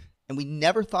wheelchair. And we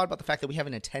never thought about the fact that we have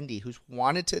an attendee who's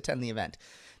wanted to attend the event,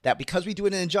 that because we do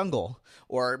it in a jungle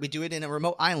or we do it in a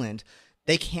remote island,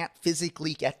 they can't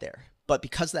physically get there. But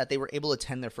because of that, they were able to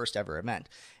attend their first ever event.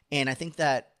 And I think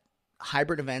that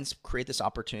hybrid events create this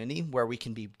opportunity where we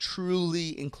can be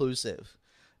truly inclusive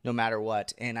no matter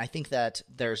what. And I think that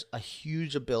there's a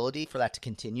huge ability for that to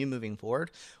continue moving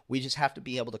forward. We just have to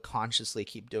be able to consciously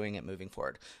keep doing it moving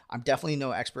forward. I'm definitely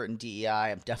no expert in DEI.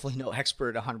 I'm definitely no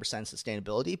expert at 100%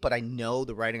 sustainability, but I know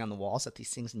the writing on the walls that these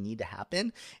things need to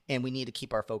happen, and we need to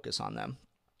keep our focus on them.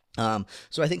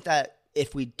 So I think that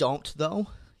if we don't, though,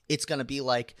 it's going to be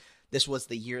like, this was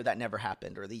the year that never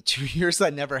happened, or the 2 years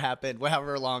that never happened,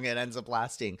 however long it ends up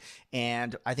lasting.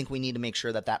 And I think we need to make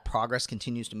sure that that progress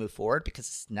continues to move forward because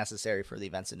it's necessary for the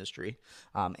events industry.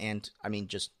 And I mean,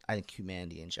 just I think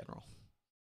humanity in general.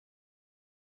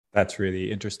 That's really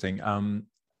interesting.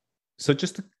 So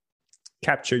just to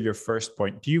capture your first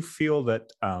point, do you feel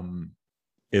that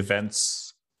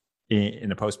events in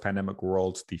a post-pandemic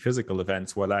world, the physical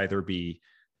events will either be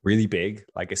really big,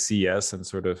 like a CES, and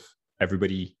sort of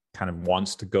everybody kind of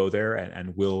wants to go there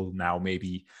and will now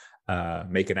maybe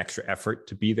make an extra effort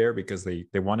to be there because they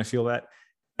want to feel that.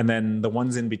 And then the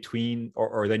ones in between,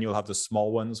 or then you'll have the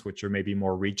small ones, which are maybe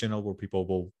more regional, where people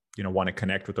will, you know, want to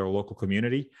connect with their local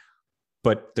community.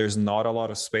 But there's not a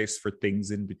lot of space for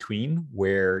things in between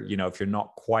where, you know, if you're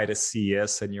not quite a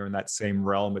CES and you're in that same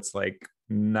realm, it's like,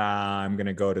 nah, I'm going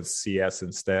to go to the CES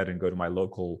instead and go to my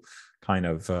local kind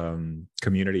of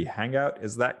community hangout.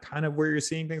 Is that kind of where you're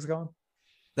seeing things going?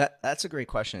 That's a great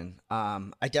question.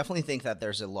 I definitely think that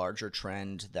there's a larger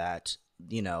trend that,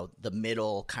 you know, the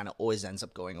middle kind of always ends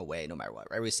up going away no matter what,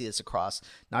 right? We see this across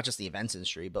not just the events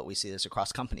industry, but we see this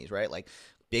across companies, right? Like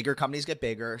bigger companies get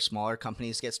bigger, smaller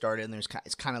companies get started, and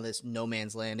it's kind of this no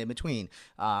man's land in between.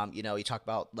 You know, you talk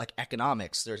about like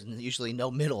economics, there's usually no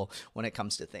middle when it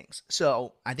comes to things.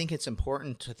 So I think it's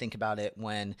important to think about it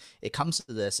when it comes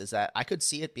to this, is that I could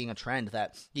see it being a trend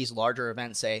that these larger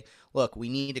events say, look, we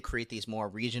need to create these more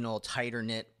regional, tighter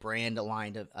knit, brand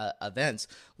aligned events.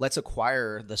 Let's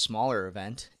acquire the smaller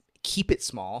event, keep it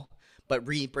small, but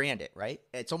rebrand it, right?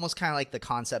 It's almost kind of like the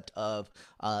concept of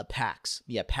PAX.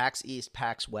 Yeah, PAX East,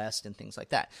 PAX West, and things like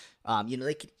that. You know,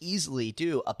 they could easily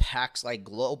do a PAX like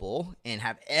global and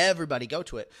have everybody go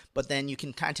to it, but then you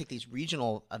can kind of take these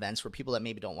regional events for people that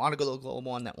maybe don't want to go to the global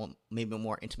one, that want maybe a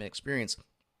more intimate experience.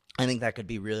 I think that could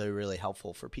be really, really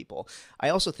helpful for people. I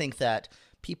also think that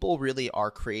people really are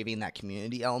craving that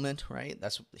community element, right?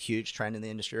 That's a huge trend in the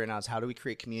industry right now, is how do we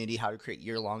create community, how to create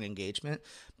year-long engagement.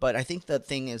 But I think the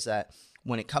thing is that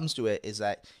when it comes to it, is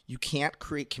that you can't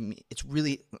create it's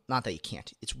really not that you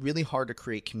can't. It's really hard to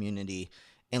create community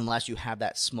unless you have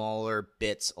that smaller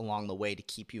bits along the way to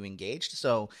keep you engaged.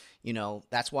 So, you know,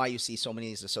 that's why you see so many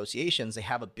of these associations, they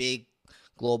have a big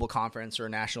global conference or a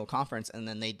national conference, and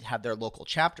then they have their local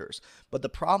chapters. But the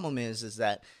problem is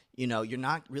that you're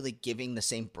not really giving the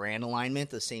same brand alignment,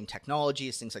 the same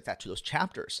technologies, things like that to those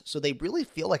chapters. So they really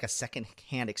feel like a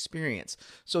second-hand experience.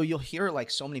 So you'll hear like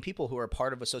so many people who are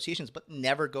part of associations but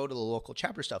never go to the local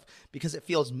chapter stuff because it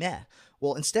feels meh.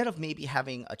 Well, instead of maybe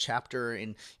having a chapter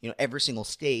in, every single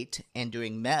state and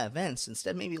doing meh events,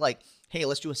 instead maybe like, hey,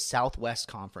 let's do a Southwest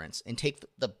conference and take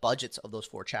the budgets of those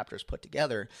 4 chapters put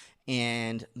together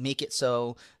and make it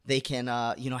so they can,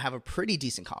 have a pretty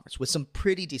decent conference with some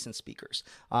pretty decent speakers,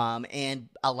 and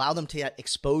allow them to get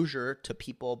exposure to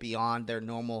people beyond their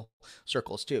normal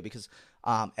circles too. Because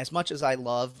as much as I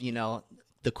love,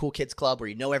 the cool kids club where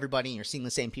everybody and you're seeing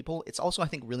the same people, it's also, I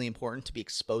think, really important to be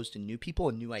exposed to new people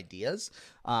and new ideas,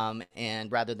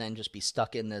 and rather than just be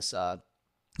stuck in this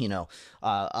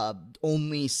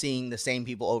only seeing the same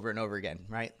people over and over again,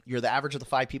 right? You're the average of the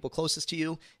 5 people closest to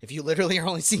you. If you literally are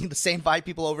only seeing the same 5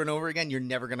 people over and over again, you're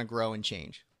never going to grow and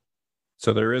change.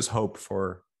 So there is hope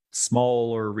for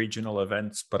small or regional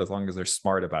events, but as long as they're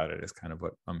smart about it is kind of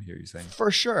what I'm hearing you saying.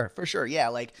 For sure.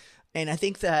 Yeah. And I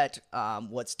think that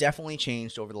what's definitely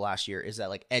changed over the last year is that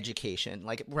like education,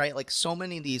 right? Like so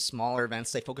many of these smaller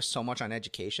events, they focus so much on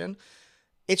education.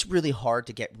 It's really hard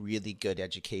to get really good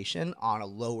education on a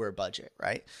lower budget,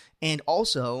 right? And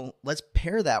also, let's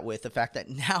pair that with the fact that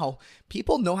now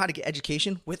people know how to get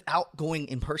education without going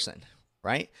in person,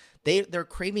 right? They're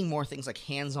craving more things like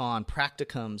hands-on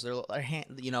practicums,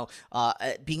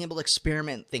 being able to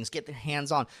experiment things, get their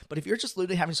hands on. But if you're just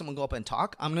literally having someone go up and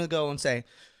talk, I'm going to go and say,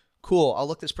 cool, I'll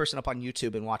look this person up on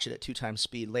YouTube and watch it at 2 times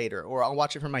speed later, or I'll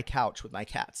watch it from my couch with my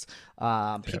cats.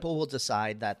 People will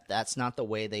decide that that's not the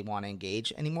way they want to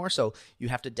engage anymore. So you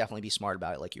have to definitely be smart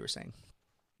about it, like you were saying.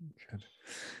 Good.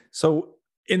 So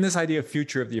in this idea of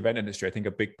future of the event industry, I think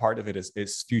a big part of it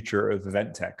is future of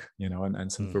event tech,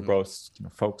 and since we're both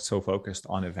so focused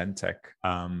on event tech,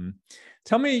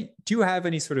 tell me, do you have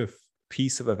any sort of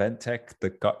piece of event tech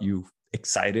that got you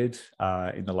excited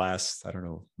in the last, I don't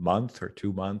know, month or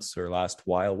 2 months or last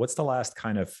while? What's the last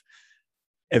kind of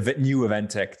new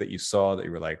event tech that you saw that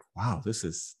you were like, wow, this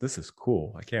is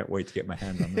cool. I can't wait to get my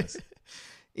hands on this.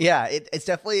 Yeah, it's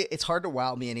definitely, it's hard to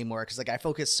wow me anymore because like I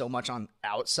focus so much on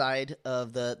outside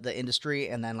of the industry,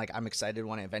 and then like I'm excited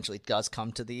when it eventually does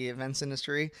come to the events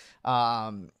industry.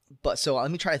 But so let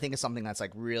me try to think of something that's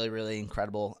like really, really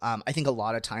incredible. I think a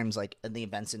lot of times like in the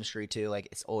events industry too, like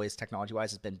it's always technology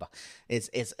wise,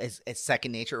 it's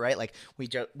second nature, right? Like we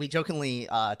jokingly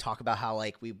talk about how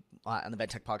like we on the Event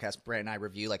Tech podcast, Brent and I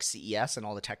review like CES and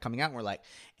all the tech coming out, and we're like,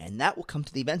 and that will come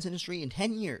to the events industry in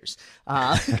 10 years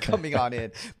coming on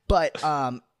in. But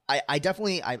I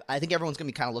definitely think everyone's gonna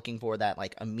be kind of looking for that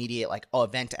like immediate like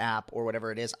event app or whatever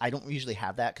it is. I don't usually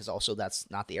have that because also that's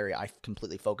not the area I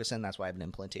completely focus in. That's why I have an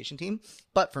implementation team.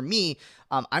 But for me,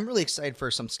 I'm really excited for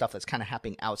some stuff that's kind of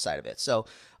happening outside of it. So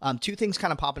 2 things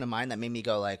kind of pop into mind that made me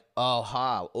go like,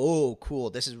 oh cool,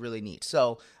 this is really neat.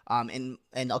 So and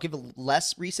I'll give a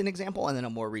less recent example and then a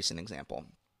more recent example.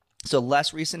 So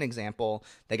less recent example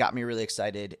that got me really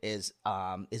excited is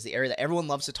the area that everyone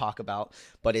loves to talk about,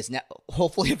 but is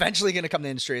hopefully eventually going to come to the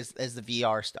industry is the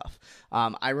VR stuff.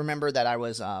 I remember that I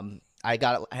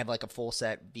have like a full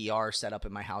set VR set up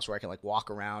in my house where I can like walk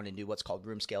around and do what's called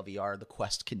room scale VR. The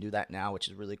Quest can do that now, which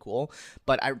is really cool.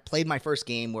 But I played my first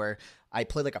game where I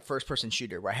played like a first person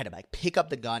shooter where I had to like pick up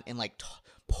the gun and like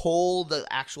pull the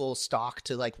actual stock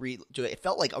to like do it. It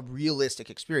felt like a realistic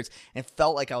experience and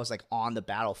felt like I was like on the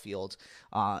battlefield,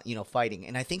 fighting.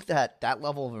 And I think that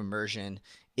level of immersion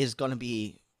is going to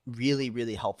be really,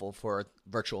 really helpful for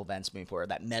virtual events moving forward,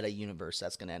 that meta universe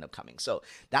that's going to end up coming. So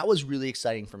that was really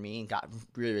exciting for me and got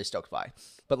really, really stoked by.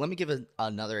 But let me give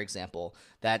another example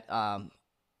that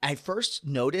I first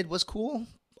noted was cool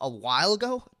a while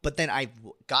ago, but then I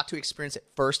got to experience it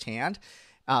firsthand,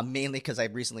 mainly because I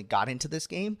recently got into this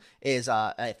game, is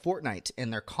at Fortnite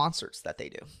and their concerts that they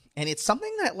do. And it's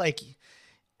something that like,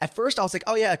 at first I was like,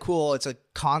 oh yeah, cool. It's a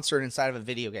concert inside of a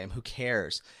video game. Who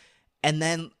cares? And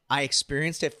then I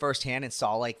experienced it firsthand and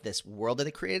saw like this world that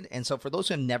they created. And so for those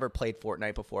who have never played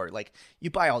Fortnite before, like you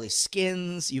buy all these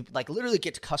skins, you like literally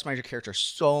get to customize your character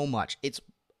so much. It's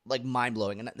like mind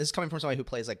blowing. And this is coming from somebody who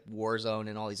plays like Warzone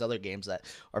and all these other games that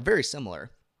are very similar.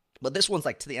 But this one's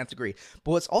like to the nth degree.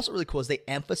 But what's also really cool is they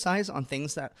emphasize on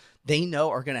things that they know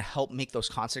are going to help make those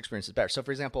concert experiences better. So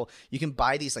for example, you can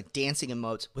buy these like dancing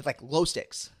emotes with like glow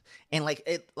sticks. And like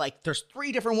it, like there's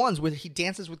 3 different ones where he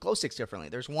dances with glow sticks differently.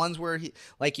 There's ones where he,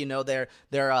 like, he's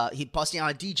busting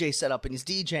out a DJ setup and he's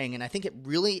DJing. And I think it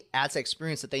really adds that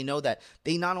experience that they know that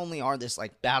they not only are this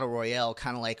like battle royale,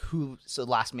 kind of like who's the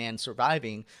last man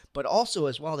surviving, but also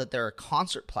as well that they're a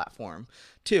concert platform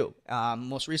too.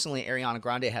 Most recently, Ariana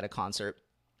Grande had a concert.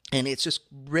 And it's just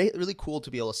really cool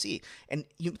to be able to see. And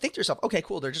you think to yourself, okay,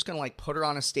 cool. They're just going to like put her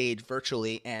on a stage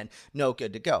virtually and no,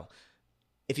 good to go.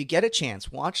 If you get a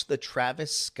chance, watch the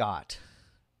Travis Scott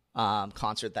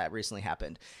concert that recently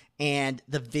happened. And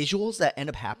the visuals that end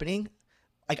up happening,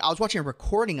 like I was watching a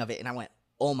recording of it and I went,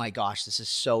 oh my gosh, this is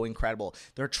so incredible.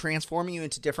 They're transforming you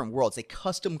into different worlds. They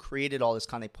custom created all this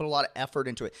content. They put a lot of effort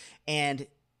into it. And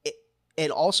it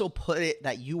also put it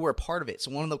that you were a part of it.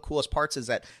 So one of the coolest parts is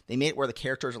that they made it where the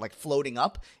characters are like floating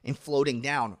up and floating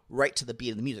down right to the beat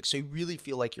of the music. So you really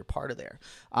feel like you're part of there.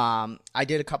 I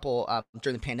did a couple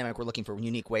during the pandemic. We're looking for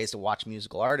unique ways to watch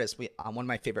musical artists. One of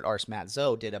my favorite artists, Matt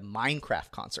Zoe, did a Minecraft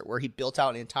concert where he built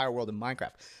out an entire world in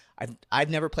Minecraft. I've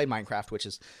never played Minecraft, which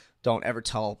is, don't ever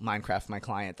tell Minecraft, my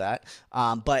client, that.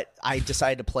 But I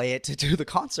decided to play it to do the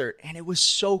concert. And it was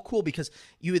so cool because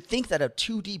you would think that a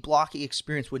 2D blocky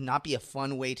experience would not be a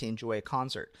fun way to enjoy a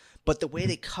concert. But the way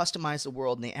they customized the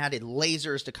world and they added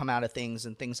lasers to come out of things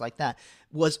and things like that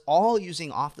was all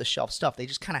using off-the-shelf stuff. They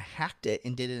just kind of hacked it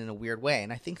and did it in a weird way.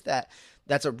 And I think that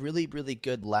that's a really, really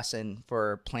good lesson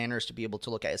for planners to be able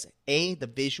to look at. Is A, the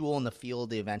visual and the feel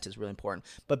of the event is really important.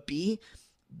 But B,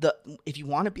 if you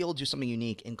want to be able to do something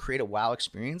unique and create a wow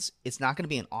experience, it's not going to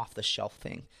be an off-the-shelf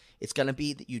thing. It's going to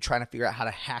be that you trying to figure out how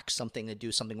to hack something to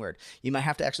do something weird. You might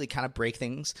have to actually kind of break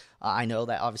things. I know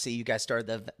that obviously you guys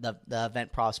started the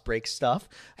event pros break stuff.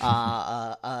 And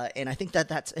I think that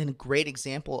that's a great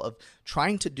example of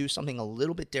trying to do something a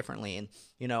little bit differently. And,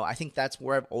 you know, I think that's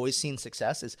where I've always seen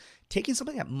success is taking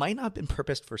something that might not have been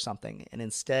purposed for something and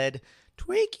instead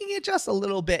tweaking it just a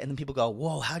little bit. And then people go,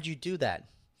 whoa, how'd you do that?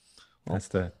 That's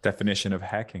the definition of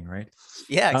hacking, right?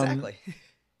 Yeah, exactly.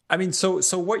 I mean, so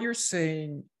what you're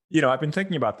saying, you know, I've been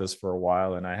thinking about this for a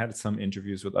while, and I had some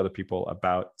interviews with other people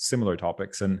about similar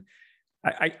topics, and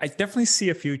I definitely see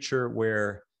a future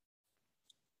where,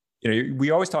 you know, we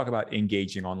always talk about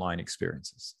engaging online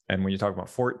experiences, and when you talk about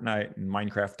Fortnite and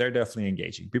Minecraft, they're definitely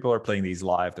engaging. People are playing these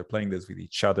live, they're playing this with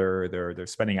each other, they're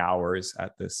spending hours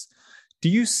at this. Do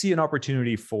you see an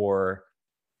opportunity for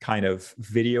kind of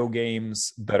video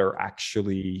games that are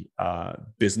actually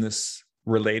business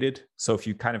related? So if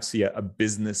you kind of see a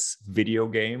business video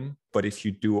game, but if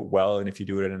you do it well and if you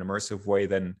do it in an immersive way,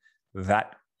 then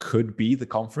that could be the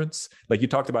conference. Like you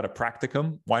talked about a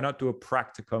practicum. Why not do a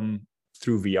practicum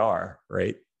through VR,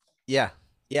 right? Yeah,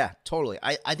 totally.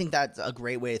 I think that's a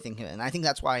great way of thinking. And I think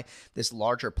that's why this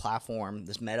larger platform,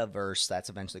 this metaverse that's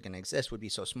eventually going to exist would be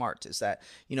so smart, is that,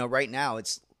 you know, right now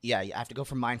it's, yeah, you have to go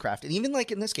from Minecraft. And even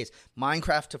like in this case,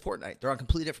 Minecraft to Fortnite, they're on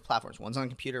completely different platforms. One's on a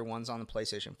computer, one's on the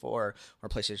PlayStation 4 or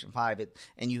PlayStation 5.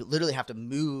 And you literally have to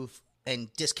move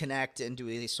and disconnect and do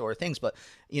these sort of things. But,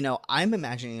 you know, I'm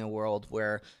imagining a world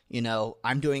where, you know,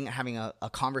 I'm having a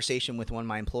conversation with one of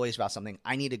my employees about something.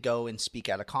 I need to go and speak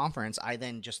at a conference. I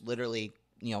then just literally,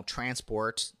 you know,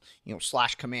 transport, you know,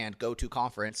 /command, go to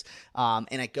conference,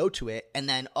 and I go to it, and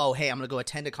then, oh, hey, I'm going to go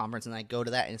attend a conference, and I go to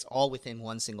that, and it's all within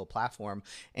one single platform.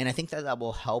 And I think that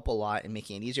will help a lot in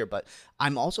making it easier. But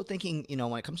I'm also thinking, you know,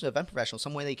 when it comes to event professionals,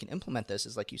 some way that you can implement this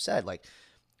is, like you said, like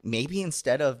maybe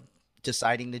instead of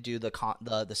deciding to do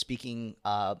the speaking,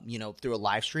 you know, through a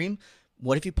live stream,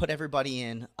 what if you put everybody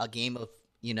in a game of,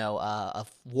 you know, a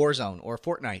Warzone or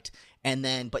Fortnite, and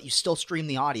then, but you still stream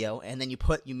the audio, and then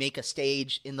you make a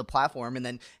stage in the platform, and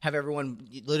then have everyone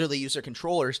literally use their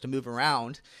controllers to move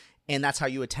around, and that's how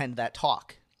you attend that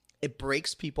talk. It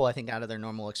breaks people, I think, out of their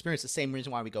normal experience. The same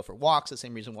reason why we go for walks, the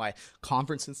same reason why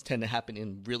conferences tend to happen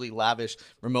in really lavish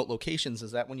remote locations,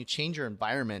 is that when you change your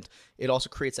environment, it also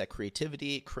creates that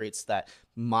creativity, it creates that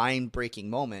mind-breaking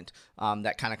moment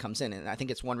that kind of comes in. And I think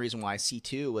it's one reason why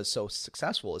C2 was so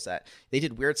successful, is that they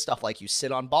did weird stuff like you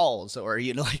sit on balls, or,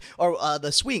 you know, like, or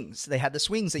the swings. They had the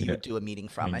swings that you would do a meeting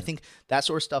from. I think that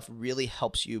sort of stuff really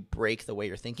helps you break the way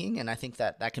you're thinking, and I think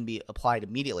that can be applied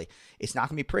immediately. It's not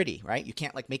going to be pretty, right? You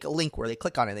can't like make a link where they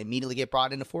click on it, they immediately get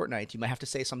brought into Fortnite. You might have to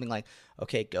say something like,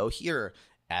 okay, go here,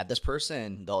 add this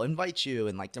person, they'll invite you,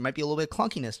 and like there might be a little bit of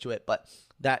clunkiness to it, but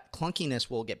that clunkiness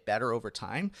will get better over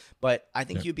time. But I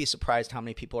think you'd be surprised how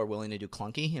many people are willing to do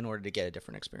clunky in order to get a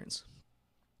different experience.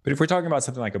 But if we're talking about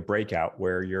something like a breakout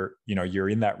where you're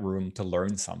in that room to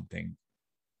learn something,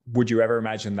 would you ever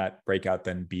imagine that breakout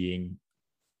then being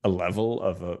a level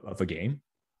of a game?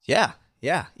 Yeah.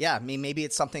 I mean, maybe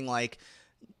it's something like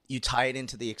you tie it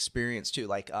into the experience too.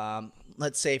 Like,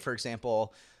 let's say, for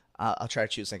example, I'll try to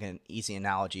choose like an easy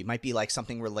analogy. It might be like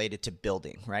something related to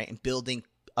building, right? And building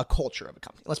a culture of a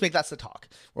company. Let's make that's the talk.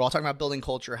 We're all talking about building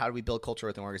culture. How do we build culture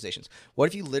within organizations? What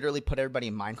if you literally put everybody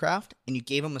in Minecraft and you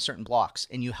gave them a certain blocks,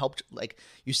 and you helped, like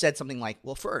you said something like,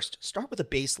 well, first start with a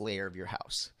base layer of your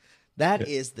house. That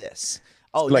is this.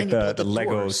 Oh, like then you the build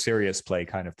Lego doors. Serious Play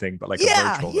kind of thing, but like a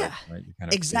Yeah, virtual yeah. version, right? You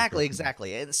kind of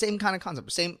Exactly. And same kind of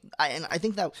concept. And I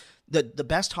think that the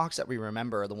best talks that we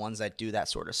remember are the ones that do that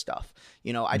sort of stuff.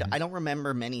 You know, I don't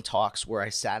remember many talks where I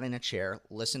sat in a chair,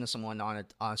 listened to someone on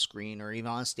a screen or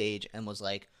even on a stage, and was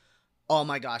like, oh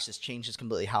my gosh, this changes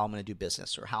completely how I'm going to do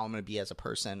business or how I'm going to be as a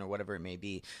person or whatever it may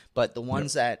be. But the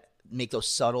ones that make those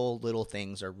subtle little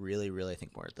things are really, really, I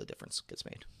think, where the difference gets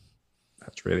made.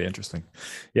 That's really interesting.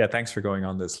 Yeah, thanks for going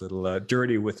on this little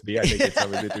journey with me. I think it's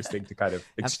always interesting to kind of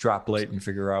extrapolate and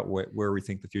figure out where we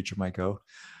think the future might go.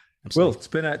 Absolutely.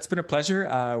 Well, it's been a pleasure.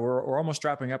 We're almost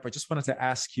wrapping up. I just wanted to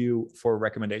ask you for a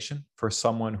recommendation for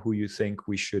someone who you think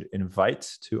we should invite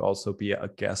to also be a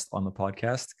guest on the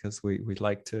podcast, because we'd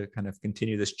like to kind of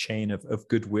continue this chain of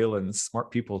goodwill and smart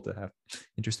people to have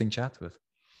interesting chats with.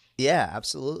 Yeah,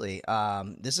 absolutely.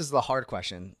 This is the hard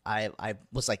question. I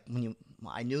was like,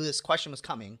 I knew this question was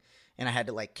coming and I had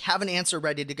to like have an answer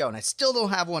ready to go, and I still don't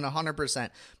have one 100%,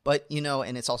 but you know,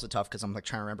 and it's also tough because I'm like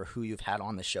trying to remember who you've had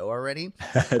on the show already.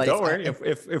 But Don't worry.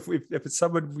 If it's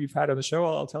someone we've had on the show,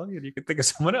 I'll tell you, and you can think of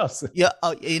someone else. Yeah.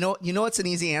 You know, what's an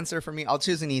easy answer for me? I'll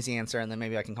choose an easy answer and then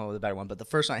maybe I can come up with a better one. But the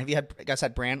first one, have you guys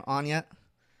had Brand on yet?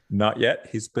 Not yet.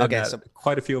 He's been at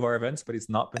quite a few of our events, but he's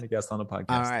not been a guest on the podcast.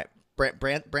 All right.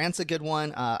 Brand's a good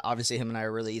one. Obviously, him and I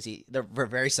are really easy. We're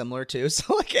very similar too.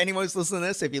 So, like anyone who's listening to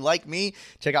this, if you like me,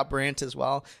 check out Brand as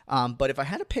well. But if I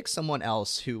had to pick someone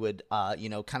else who would,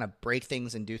 kind of break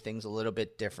things and do things a little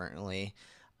bit differently,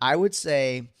 I would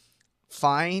say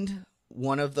find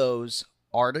one of those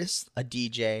artists, a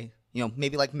DJ,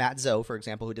 maybe like Matt Zoe, for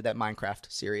example, who did that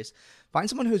Minecraft series. Find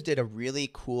someone who did a really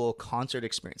cool concert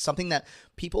experience, something that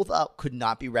people thought could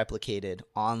not be replicated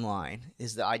online.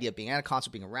 Is the idea of being at a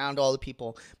concert, being around all the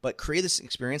people, but create this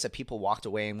experience that people walked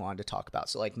away and wanted to talk about.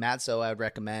 So like Matt Zoe, I would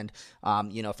recommend,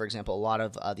 for example, a lot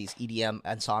of these EDM,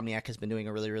 Insomniac has been doing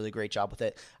a really, really great job with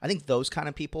it. I think those kind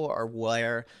of people are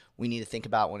where we need to think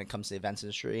about when it comes to the events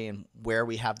industry and where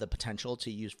we have the potential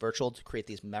to use virtual to create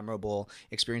these memorable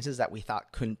experiences that we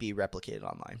thought couldn't be replicated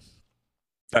online.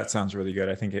 That sounds really good.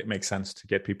 I think it makes sense to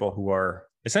get people who are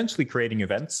essentially creating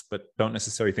events, but don't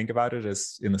necessarily think about it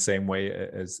as in the same way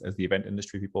as the event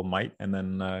industry people might, and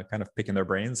then kind of picking their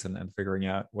brains and figuring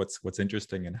out what's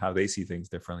interesting and how they see things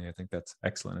differently. I think that's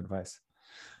excellent advice.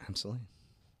 Absolutely.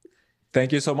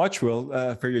 Thank you so much,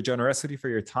 Will, for your generosity, for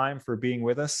your time, for being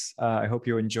with us. I hope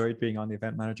you enjoyed being on the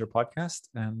Event Manager podcast.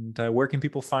 And where can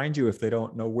people find you if they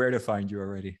don't know where to find you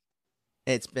already?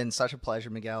 It's been such a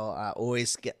pleasure, Miguel.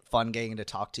 Always fun getting to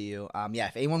talk to you.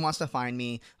 If anyone wants to find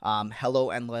me,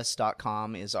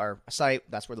 helloendless.com is our site.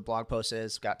 That's where the blog post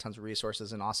is. Got tons of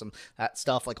resources and awesome that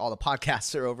stuff. Like all the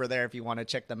podcasts are over there if you want to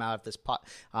check them out. If this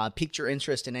piqued your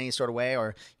interest in any sort of way,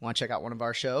 or you want to check out one of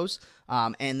our shows.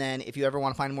 And then if you ever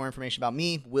want to find more information about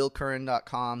me,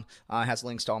 willcurran.com has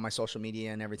links to all my social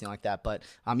media and everything like that. But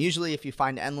usually if you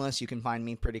find Endless, you can find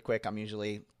me pretty quick. I'm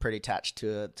usually pretty attached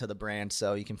to the brand,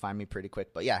 so you can find me pretty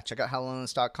quick. But yeah, check out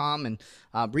helloendless.com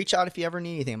and reach out if you ever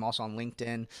need anything. I'm also on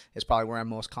LinkedIn. It's probably where I'm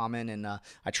most common, and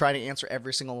I try to answer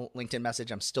every single LinkedIn message.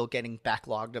 I'm still getting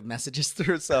backlogged of messages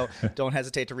through, so don't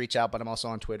hesitate to reach out. But I'm also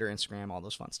on Twitter, Instagram, all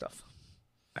those fun stuff.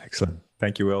 Excellent.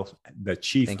 Thank you, Will. The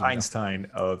chief Einstein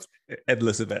of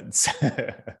Endless Events.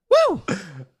 Woo!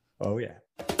 Oh, yeah.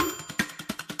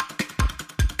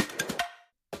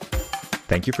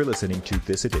 Thank you for listening to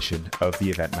this edition of the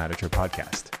Event Manager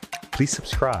podcast. Please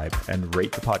subscribe and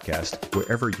rate the podcast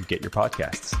wherever you get your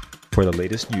podcasts. For the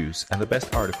latest news and the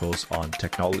best articles on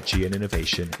technology and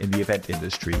innovation in the event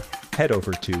industry, head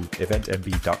over to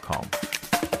eventmb.com.